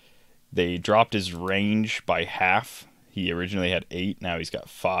charge. They dropped his range by half. He originally had 8, now he's got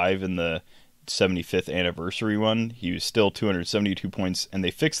 5 in the 75th anniversary one. He was still 272 points, and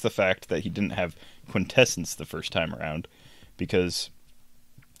they fixed the fact that he didn't have quintessence the first time around because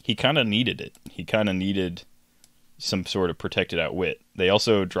he kind of needed it. He kind of needed some sort of protected outwit. They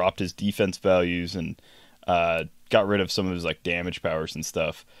also dropped his defense values and got rid of some of his like damage powers and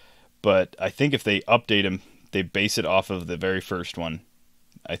stuff. But I think if they update him, they base it off of the very first one.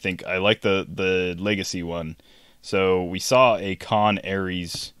 I think I like the legacy one. So we saw a Con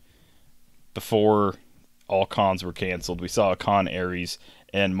Ares before all cons were canceled. We saw a Con Ares,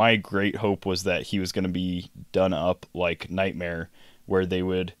 and my great hope was that he was going to be done up like Nightmare, where they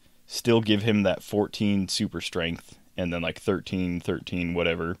would still give him that 14 super strength and then like 13,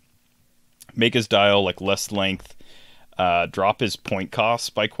 whatever. Make his dial like less length, drop his point costs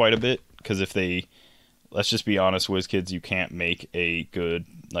by quite a bit, because if they, let's just be honest, WizKids, you can't make a good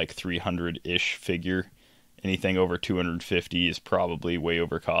like 300-ish figure. Anything over 250 is probably way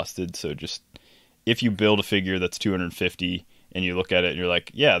overcosted, so just if you build a figure that's 250 and you look at it and you're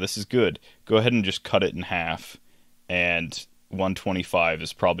like, yeah, this is good, go ahead and just cut it in half, and 125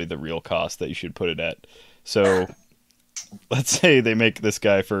 is probably the real cost that you should put it at. So let's say they make this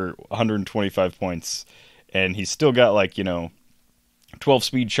guy for 125 points, and he's still got like, 12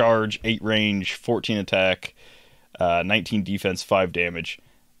 speed charge, 8 range, 14 attack, 19 defense, 5 damage.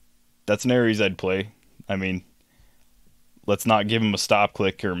 That's an Ares I'd play. I mean, let's not give him a stop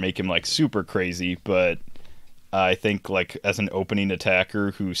click or make him like super crazy, but I think like as an opening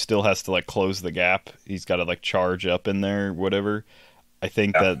attacker who still has to like close the gap, he's got to like charge up in there, whatever. I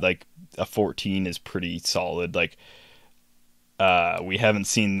think that like a 14 is pretty solid. Like, we haven't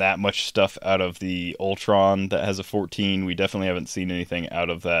seen that much stuff out of the Ultron that has a 14. We definitely haven't seen anything out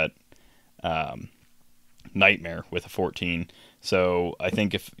of that Nightmare with a 14. So I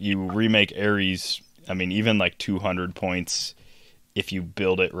think if you remake Ares, I mean, even like 200 points, if you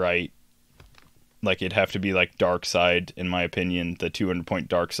build it right, like it'd have to be like Dark Side, in my opinion. The 200 point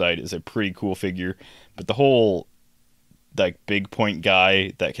Dark Side is a pretty cool figure, but the whole like big point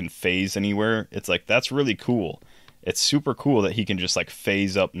guy that can phase anywhere, it's like, that's really cool. It's super cool that he can just like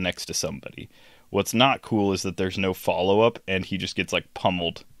phase up next to somebody. What's not cool is that there's no follow-up and he just gets like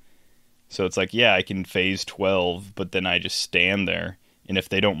pummeled. So it's like, yeah, I can phase 12, but then I just stand there. And if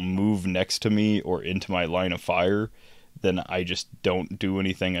they don't move next to me or into my line of fire, then I just don't do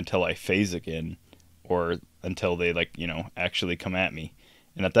anything until I phase again, or until they like, actually come at me.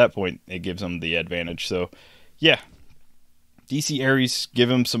 And at that point, it gives them the advantage. So yeah, DC Ares, give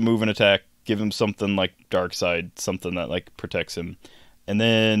him some move and attack. Give him something like Dark Side, something that like protects him. And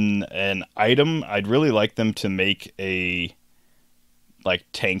then an item, I'd really like them to make a like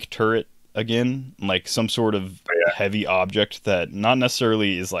tank turret again, like some sort of heavy object that not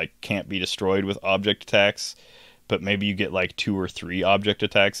necessarily is like can't be destroyed with object attacks, but maybe you get like 2 or 3 object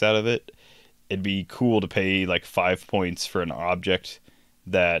attacks out of it. It'd be cool to pay like 5 points for an object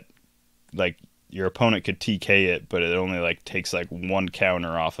that like your opponent could TK it, but it only like takes like 1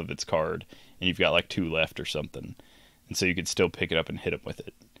 counter off of its card, and you've got like 2 left or something, and so you could still pick it up and hit him with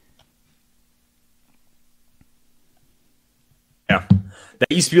it. Yeah,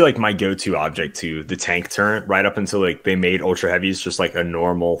 that used to be like my go-to object too, the tank turret, right up until like they made ultra heavies just like a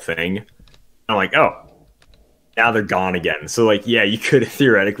normal thing. I'm like, oh, now they're gone again. So like, yeah, you could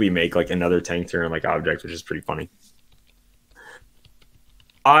theoretically make like another tank turret like object, which is pretty funny.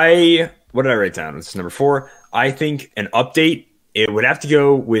 What did I write down? This is number 4. I think an update, it would have to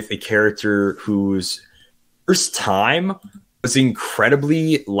go with a character whose first time was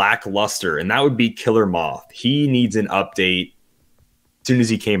incredibly lackluster, and that would be Killer Moth. He needs an update. As soon as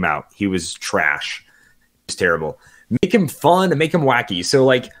he came out, he was trash. He was terrible. Make him fun and make him wacky. So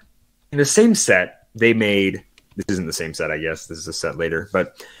like in the same set, they made, this isn't the same set, I guess. This is a set later,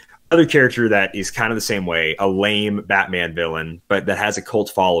 but other character that is kind of the same way, a lame Batman villain, but that has a cult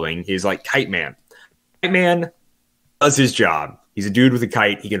following, is like Kite Man. Kite Man does his job. He's a dude with a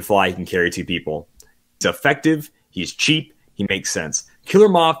kite. He can fly. He can carry 2 people. He's effective. He's cheap. He makes sense. Killer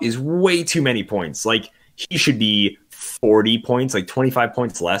Moth is way too many points. Like, he should be 40 points, like 25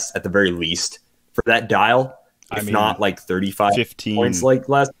 points less at the very least for that dial. If not like 35 15 points like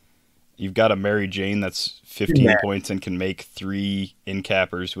less. You've got a Mary Jane that's 15 points and can make 3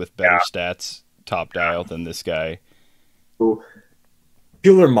 incappers with better stats top dial than this guy.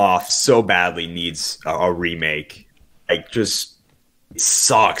 Killer Moth so badly needs a remake. Like, just it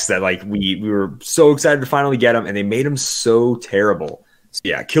sucks that like we were so excited to finally get him, and they made him so terrible. So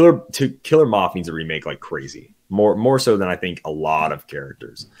yeah, Killer Moth needs a remake like crazy. More so than I think a lot of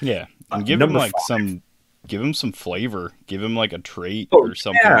characters. Yeah, and give him like give him some flavor. Give him like a trait or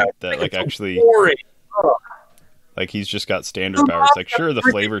something that like actually. Boring. Like, he's just got standard powers. Like, sure, the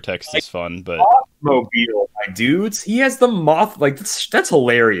flavor text is fun, but... Mobile, my dudes. He has the moth. Like, that's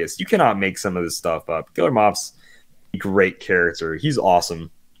hilarious. You cannot make some of this stuff up. Killer Moth's a great character. He's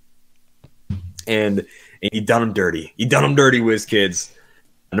awesome. And he done him dirty. He done him dirty, WizKids.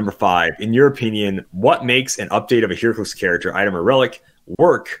 Number 5. In your opinion, what makes an update of a Heroclix character, item, or relic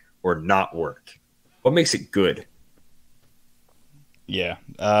work or not work? What makes it good? Yeah.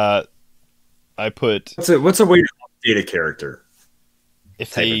 I put... What's a way to update a character?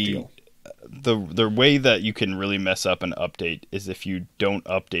 If they... The way that you can really mess up an update is if you don't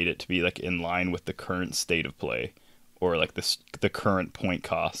update it to be like in line with the current state of play or like the current point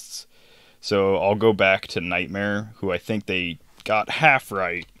costs. So I'll go back to Nightmare, who I think they got half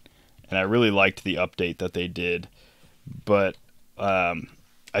right, and I really liked the update that they did. But I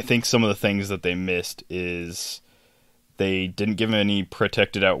think some of the things that they missed is they didn't give him any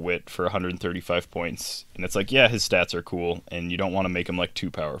protected outwit for 135 points. And it's like, yeah, his stats are cool, and you don't want to make him like too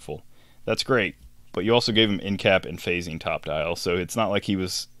powerful. That's great, but you also gave him in-cap and phasing top dial, so it's not like he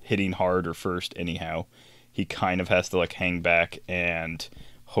was hitting hard or first anyhow. He kind of has to like hang back and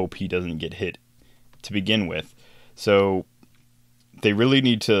hope he doesn't get hit to begin with. So they really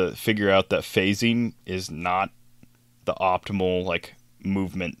need to figure out that phasing is not the optimal like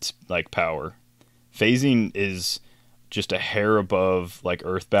movement like power. Phasing is just a hair above like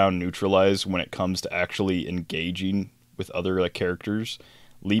Earthbound Neutralize when it comes to actually engaging with other like characters.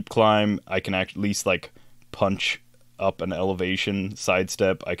 Leap climb, I can at least like punch up an elevation.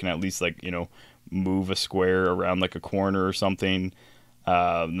 Sidestep, I can at least like, you know, move a square around like a corner or something.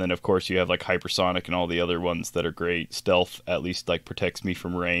 And then of course you have like hypersonic and all the other ones that are great. Stealth at least like protects me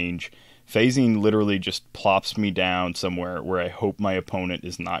from range. Phasing literally just plops me down somewhere where I hope my opponent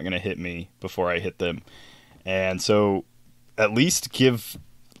is not going to hit me before I hit them. And so at least give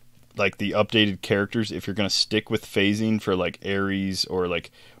like the updated characters, if you're going to stick with phasing for like Ares or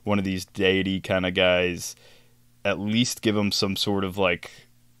like one of these deity kind of guys, at least give them some sort of like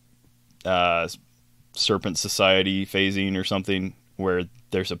Serpent Society phasing or something where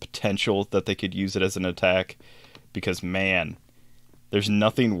there's a potential that they could use it as an attack. Because man, there's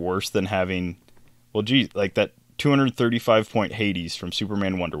nothing worse than having, well gee, like that 235 point Hades from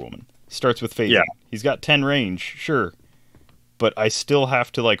Superman Wonder Woman starts with phasing. Yeah. He's got 10 range, sure, but I still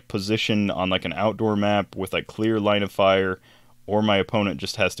have to like position on like an outdoor map with like clear line of fire, or my opponent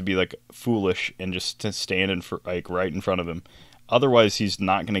just has to be like foolish and just to stand in for like right in front of him. Otherwise, he's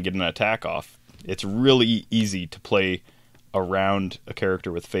not going to get an attack off. It's really easy to play around a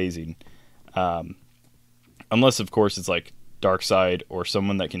character with phasing, unless of course it's like Darkseid or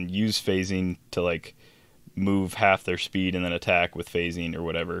someone that can use phasing to like move half their speed and then attack with phasing or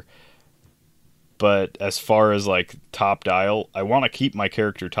whatever. But as far as like top dial, I want to keep my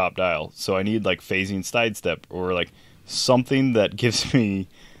character top dial. So I need like phasing sidestep or like something that gives me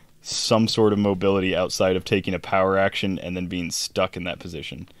some sort of mobility outside of taking a power action and then being stuck in that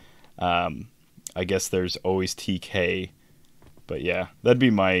position. I guess there's always TK. But yeah, that'd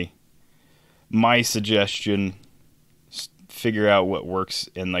be my suggestion. Figure out what works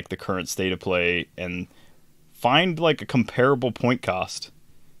in like the current state of play and find like a comparable point cost.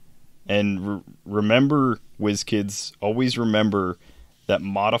 And remember, WizKids, always remember that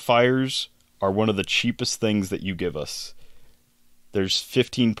modifiers are one of the cheapest things that you give us. There's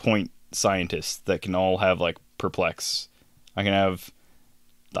 15 point scientists that can all have like perplex. I can have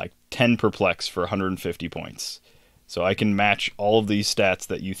like 10 perplex for 150 points. So I can match all of these stats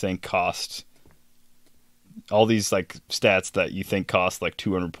that you think cost, all these like stats that you think cost like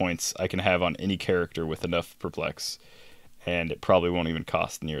 200 points, I can have on any character with enough perplex. And it probably won't even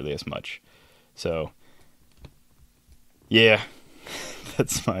cost nearly as much. So, yeah,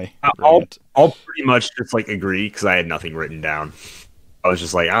 that's my rant. I'll pretty much just like agree because I had nothing written down. I was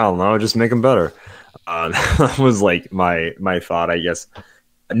just like, I don't know, just make them better. That was like my thought, I guess.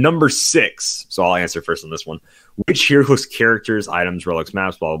 Number 6, so I'll answer first on this one. Which Heroclix characters, items, relics,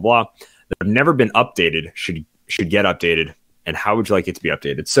 maps, blah, blah, blah, that have never been updated should get updated? And how would you like it to be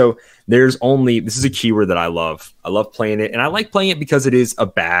updated? So this is a keyword that I love. I love playing it, and I like playing it because it is a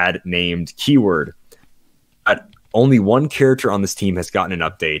bad named keyword. But only one character on this team has gotten an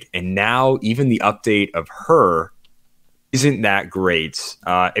update, and now even the update of her isn't that great.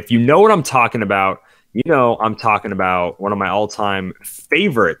 If you know what I'm talking about, you know I'm talking about one of my all-time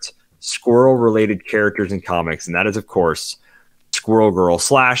favorite squirrel-related characters in comics, and that is, of course, Squirrel Girl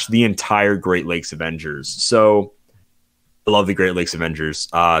 / the entire Great Lakes Avengers. So I love the Great Lakes Avengers.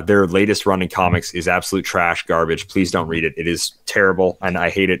 Their latest run in comics is absolute trash, garbage. Please don't read it. It is terrible, and I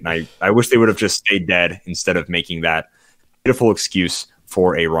hate it, and I wish they would have just stayed dead instead of making that beautiful excuse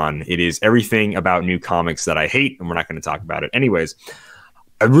for a run. It is everything about new comics that I hate, and we're not going to talk about it. Anyways,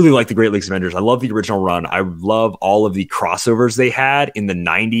 I really like the Great Lakes Avengers. I love the original run. I love all of the crossovers they had in the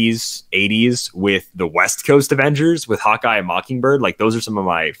 90s, 80s with the West Coast Avengers, with Hawkeye and Mockingbird. Like, those are some of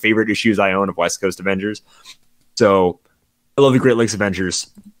my favorite issues I own of West Coast Avengers. So I love the Great Lakes Avengers.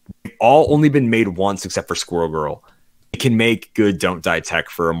 They've all only been made once except for Squirrel Girl. They can make good Don't Die tech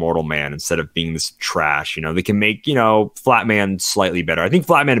for Immortal Man instead of being this trash. You know, they can make, you know, Flatman slightly better. I think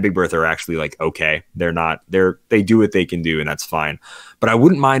Flatman and Big Bertha are actually like okay. They do what they can do, and that's fine. But I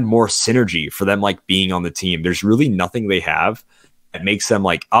wouldn't mind more synergy for them, like being on the team. There's really nothing they have that makes them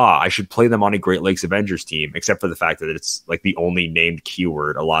like, I should play them on a Great Lakes Avengers team, except for the fact that it's like the only named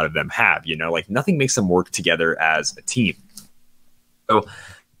keyword a lot of them have, you know, like nothing makes them work together as a team. So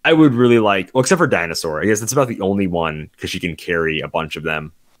I would really like, well, except for Dinosaur. I guess that's about the only one because she can carry a bunch of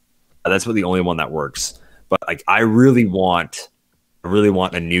them. That's about the only one that works. But like, I really want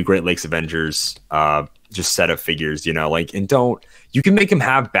a new Great Lakes Avengers just set of figures, you know, like, and you can make them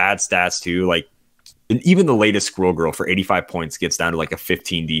have bad stats too. Like, and even the latest Squirrel Girl for 85 points gets down to like a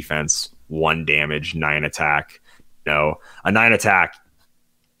 15 defense, 1 damage, 9 attack. You know, a 9 attack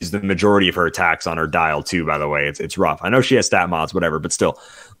is the majority of her attacks on her dial too, by the way. It's rough. I know she has stat mods, whatever, but still,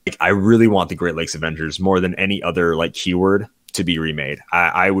 like, I really want the Great Lakes Avengers more than any other like keyword to be remade.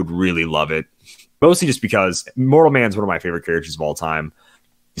 I would really love it. Mostly just because Mortal Man's one of my favorite characters of all time.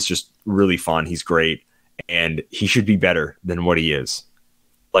 He's just really fun. He's great. And he should be better than what he is.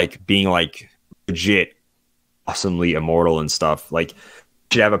 Like, being like legit awesomely immortal and stuff. Like, he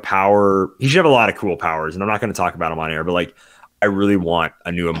should have a power. He should have a lot of cool powers. And I'm not going to talk about him on air, but like, I really want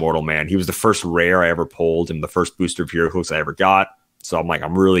a new Immortal Man. He was the first rare I ever pulled and the first booster of Heroclix I ever got. So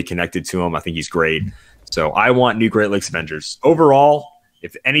I'm really connected to him. I think he's great. So I want new Great Lakes Avengers. Overall,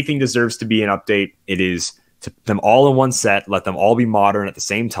 if anything deserves to be an update, it is to put them all in one set, let them all be modern at the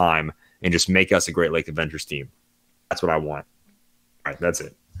same time, and just make us a Great Lake Avengers team. That's what I want. All right, that's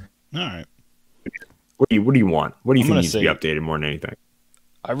it. All right. What do you want? What do you think needs to be updated more than anything?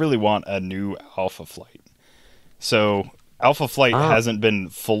 I really want a new Alpha Flight. So Alpha Flight hasn't been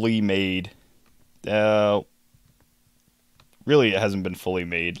fully made. Really, it hasn't been fully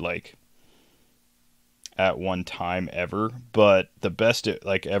made like at one time ever. But the best it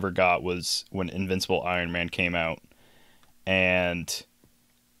like ever got was when Invincible Iron Man came out, and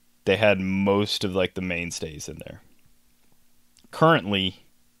they had most of like the mainstays in there. Currently,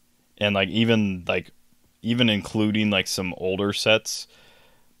 and like even including like some older sets,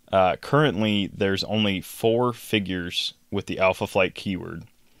 currently there's only 4 figures with the Alpha Flight keyword,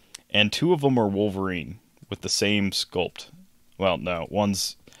 and 2 of them are Wolverine with the same sculpt. Well, no,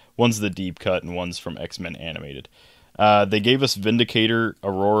 one's the deep cut and one's from X-Men Animated. They gave us Vindicator,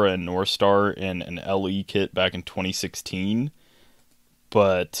 Aurora, and Northstar in an LE kit back in 2016,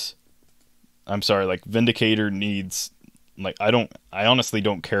 but I'm sorry, like Vindicator needs, like, I honestly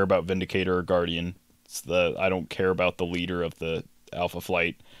don't care about Vindicator or Guardian. I don't care about the leader of the Alpha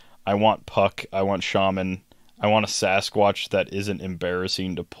Flight. I want Puck, I want Shaman, I want a Sasquatch that isn't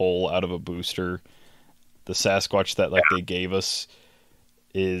embarrassing to pull out of a booster. The Sasquatch that like they gave us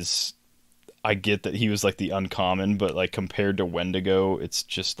is, I get that he was like the uncommon, but like compared to Wendigo, it's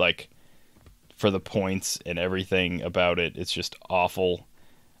just like, for the points and everything about it, it's just awful.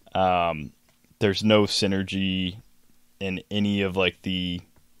 There's no synergy in any of like the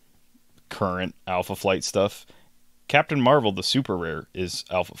current Alpha Flight stuff. Captain Marvel, the super rare, is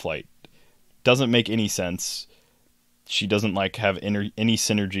Alpha Flight. Doesn't make any sense. She doesn't like have any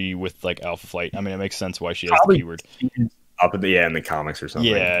synergy with like Alpha Flight. I mean, it makes sense why she has the keyword. Up in the comics or something.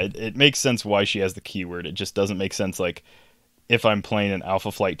 Yeah, it makes sense why she has the keyword. It just doesn't make sense. Like, if I'm playing an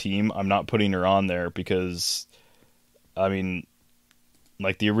Alpha Flight team, I'm not putting her on there because, I mean,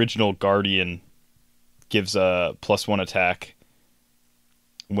 like the original Guardian gives a +1 attack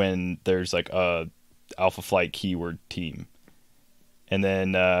when there's like a Alpha Flight keyword team, and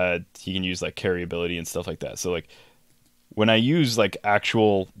then he can use like carry ability and stuff like that. So like, when I use like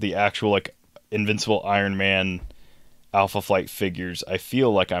the actual like Invincible Iron Man Alpha Flight figures, I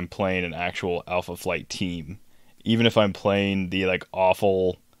feel like I'm playing an actual Alpha Flight team, even if I'm playing the like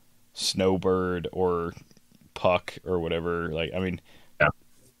awful Snowbird or Puck or whatever. Like, I mean,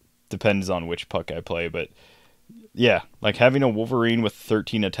 depends on which Puck I play, but Yeah, like having a Wolverine with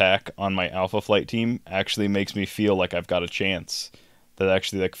 13 attack on my Alpha Flight team actually makes me feel like I've got a chance. That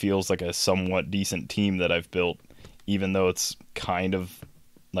actually like feels like a somewhat decent team that I've built, even though it's kind of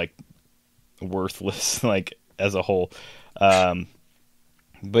like worthless like as a whole.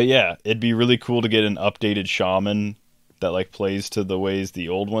 But yeah, it'd be really cool to get an updated shaman that like plays to the ways the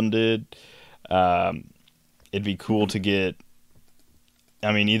old one did. It'd be cool to get,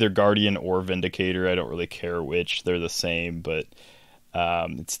 I mean, either Guardian or Vindicator. I don't really care which. They're the same, but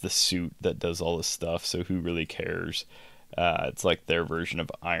it's the suit that does all this stuff, so who really cares? It's like their version of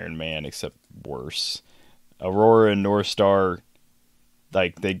Iron Man, except worse. Aurora and North Star,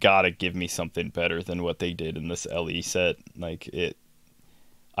 like, they gotta give me something better than what they did in this LE set. Like,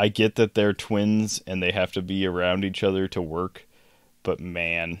 I get that they're twins and they have to be around each other to work, but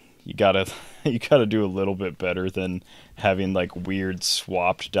man, you gotta do a little bit better than having like weird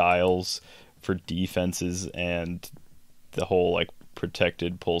swapped dials for defenses and the whole like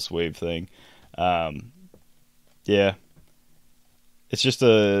protected pulse wave thing. Yeah. It's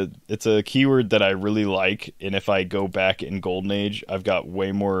a keyword that I really like, and if I go back in Golden Age, I've got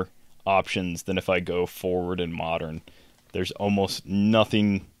way more options than if I go forward in Modern. There's almost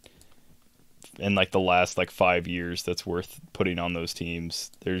nothing in like the last like 5 years that's worth putting on those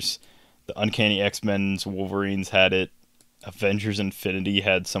teams. There's the Uncanny X-Men's Wolverines had it. Avengers Infinity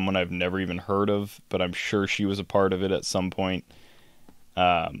had someone I've never even heard of, but I'm sure she was a part of it at some point.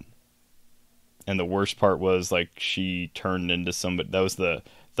 And the worst part was like she turned into somebody that was the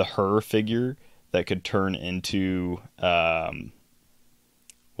her figure that could turn into what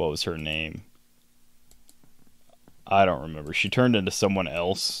was her name? I don't remember. She turned into someone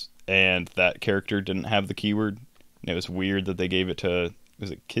else, and that character didn't have the keyword. And it was weird that they gave it to,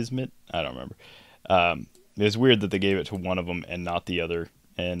 was it Kismet? I don't remember. It was weird that they gave it to one of them and not the other.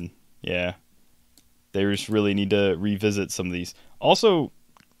 And yeah, they just really need to revisit some of these. Also,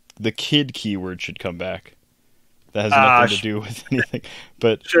 the kid keyword should come back. That has nothing to do with anything.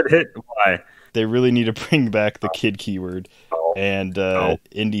 But should hit why? They really need to bring back the kid keyword and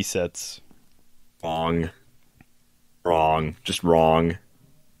indie sets. Wrong. Just wrong.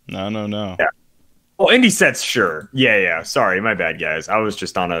 No. Yeah. Well, indie sets, sure. Yeah. Sorry, my bad, guys. I was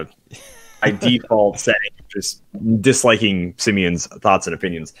just on a default setting, just disliking Simeon's thoughts and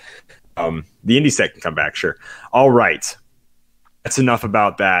opinions. The indie set can come back, sure. All right. That's enough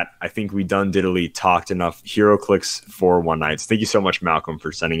about that. I think we done diddly talked enough. Heroclix for one night. Thank you so much, Malcolm,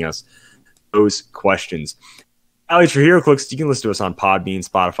 for sending us those questions. Alex, for Heroclix, you can listen to us on Podbean,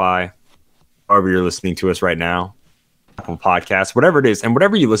 Spotify, however you're listening to us right now. Apple Podcasts, whatever it is, and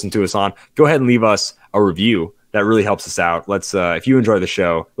whatever you listen to us on, go ahead and leave us a review. That really helps us out. Let's if you enjoy the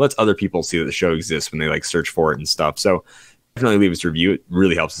show, let other people see that the show exists when they like search for it and stuff. So definitely leave us a review. It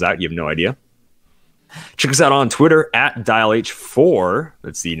really helps us out. You have no idea. Check us out on Twitter at DialH4.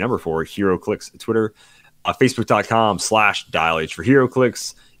 That's the number 4, Heroclix Twitter. Facebook.com/DialH for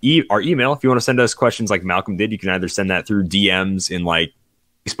Heroclix. Our email, if you want to send us questions like Malcolm did, you can either send that through DMs in like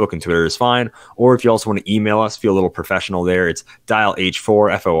Facebook and Twitter is fine. Or if you also want to email us, feel a little professional there, it's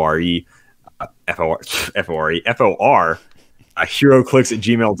dialh4, F-O-R,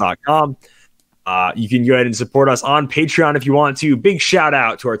 heroclix@gmail.com. You can go ahead and support us on Patreon if you want to. Big shout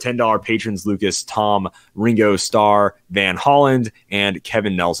out to our $10 patrons, Lucas, Tom, Ringo, Starr, Van Holland, and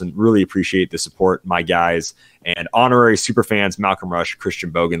Kevin Nelson. Really appreciate the support, my guys. And honorary superfans, Malcolm Rush,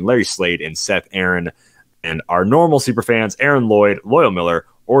 Christian Bogan, Larry Slade, and Seth Aaron. And our normal superfans, Aaron Lloyd, Loyal Miller,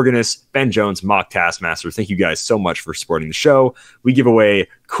 Organous, Ben Jones, Mok TaskMaster. Thank you guys so much for supporting the show. We give away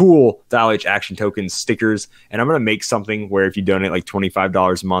cool Dial H action tokens, stickers, and I'm going to make something where if you donate like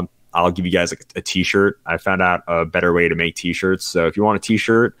 $25 a month, I'll give you guys like a t-shirt. I found out a better way to make t-shirts. So if you want a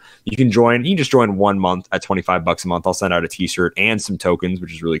t-shirt, you can join. You can just join 1 month at $25 a month. I'll send out a t-shirt and some tokens,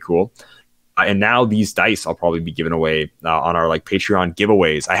 which is really cool. And now these dice I'll probably be giving away on our like Patreon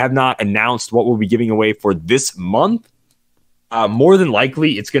giveaways. I have not announced what we'll be giving away for this month. More than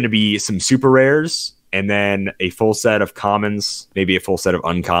likely, it's going to be some super rares and then a full set of commons, maybe a full set of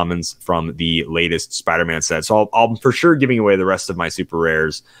uncommons from the latest Spider-Man set. So I'll for sure giving away the rest of my super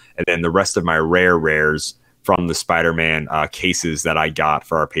rares and then the rest of my rare rares from the Spider-Man cases that I got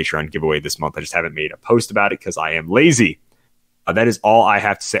for our Patreon giveaway this month. I just haven't made a post about it because I am lazy. That is all I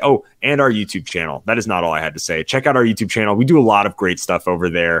have to say. Oh, and our YouTube channel. That is not all I had to say. Check out our YouTube channel. We do a lot of great stuff over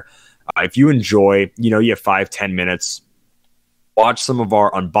there. If you enjoy, you have 5-10 minutes, watch some of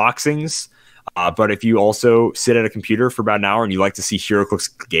our unboxings. But if you also sit at a computer for about an hour and you like to see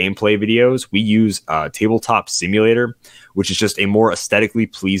Heroclix gameplay videos, we use Tabletop Simulator, which is just a more aesthetically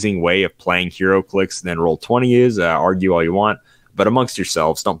pleasing way of playing Heroclix than Roll20 is. Argue all you want, but amongst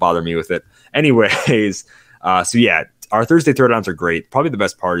yourselves, don't bother me with it. Anyways, So yeah, our Thursday throwdowns are great. Probably the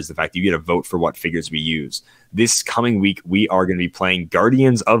best part is the fact that you get to vote for what figures we use. This coming week, we are going to be playing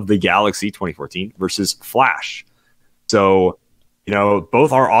Guardians of the Galaxy 2014 versus Flash. So, you know,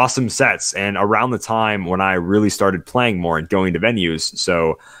 both are awesome sets, and around the time when I really started playing more and going to venues,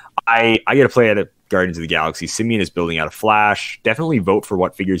 so I get to play at a Guardians of the Galaxy. Simeon is building out a Flash. Definitely vote for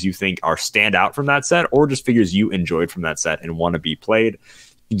what figures you think are stand out from that set, or just figures you enjoyed from that set and want to be played. You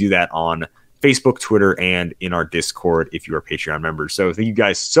can do that on Facebook, Twitter, and in our Discord if you are Patreon members. So thank you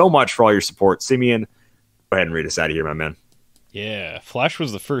guys so much for all your support. Simeon, go ahead and read us out of here, my man. Yeah, Flash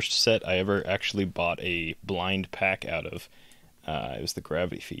was the first set I ever actually bought a blind pack out of. It was the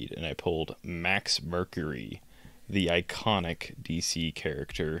Gravity Feed, and I pulled Max Mercury, the iconic DC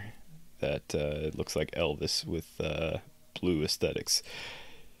character that looks like Elvis with blue aesthetics.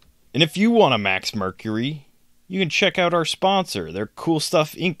 And if you want a Max Mercury, you can check out our sponsor. They're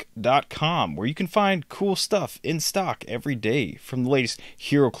CoolStuffInc.com, where you can find cool stuff in stock every day, from the latest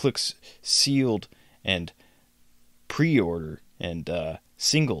Heroclix sealed and pre-order and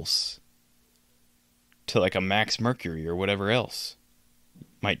singles to like a Max Mercury or whatever else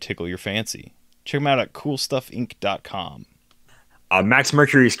might tickle your fancy. Check them out at CoolStuffInc.com. Max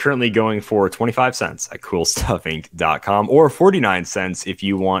Mercury is currently going for 25 cents at CoolStuffInc.com, or 49 cents if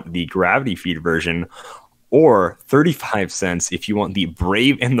you want the Gravity Feed version, or 35 cents if you want the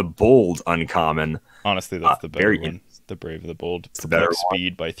Brave and the Bold uncommon. Honestly, that's the better one. The Brave and the Bold. It's the better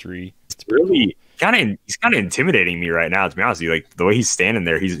speed by 3. It's really cool. He's kind of intimidating me right now, to be honest with you. Like, the way he's standing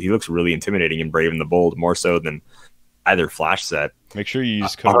there, he looks really intimidating in Brave and the Bold, more so than either Flash set. Make sure you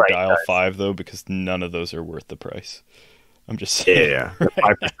use code DIAL5 though, because none of those are worth the price. I'm just saying. Yeah.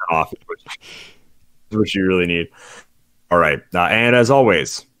 5% off is what you really need. All right. And as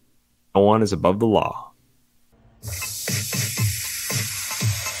always, no one is above the law.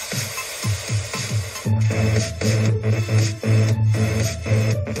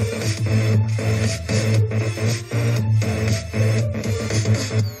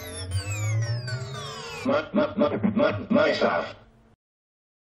 Myself.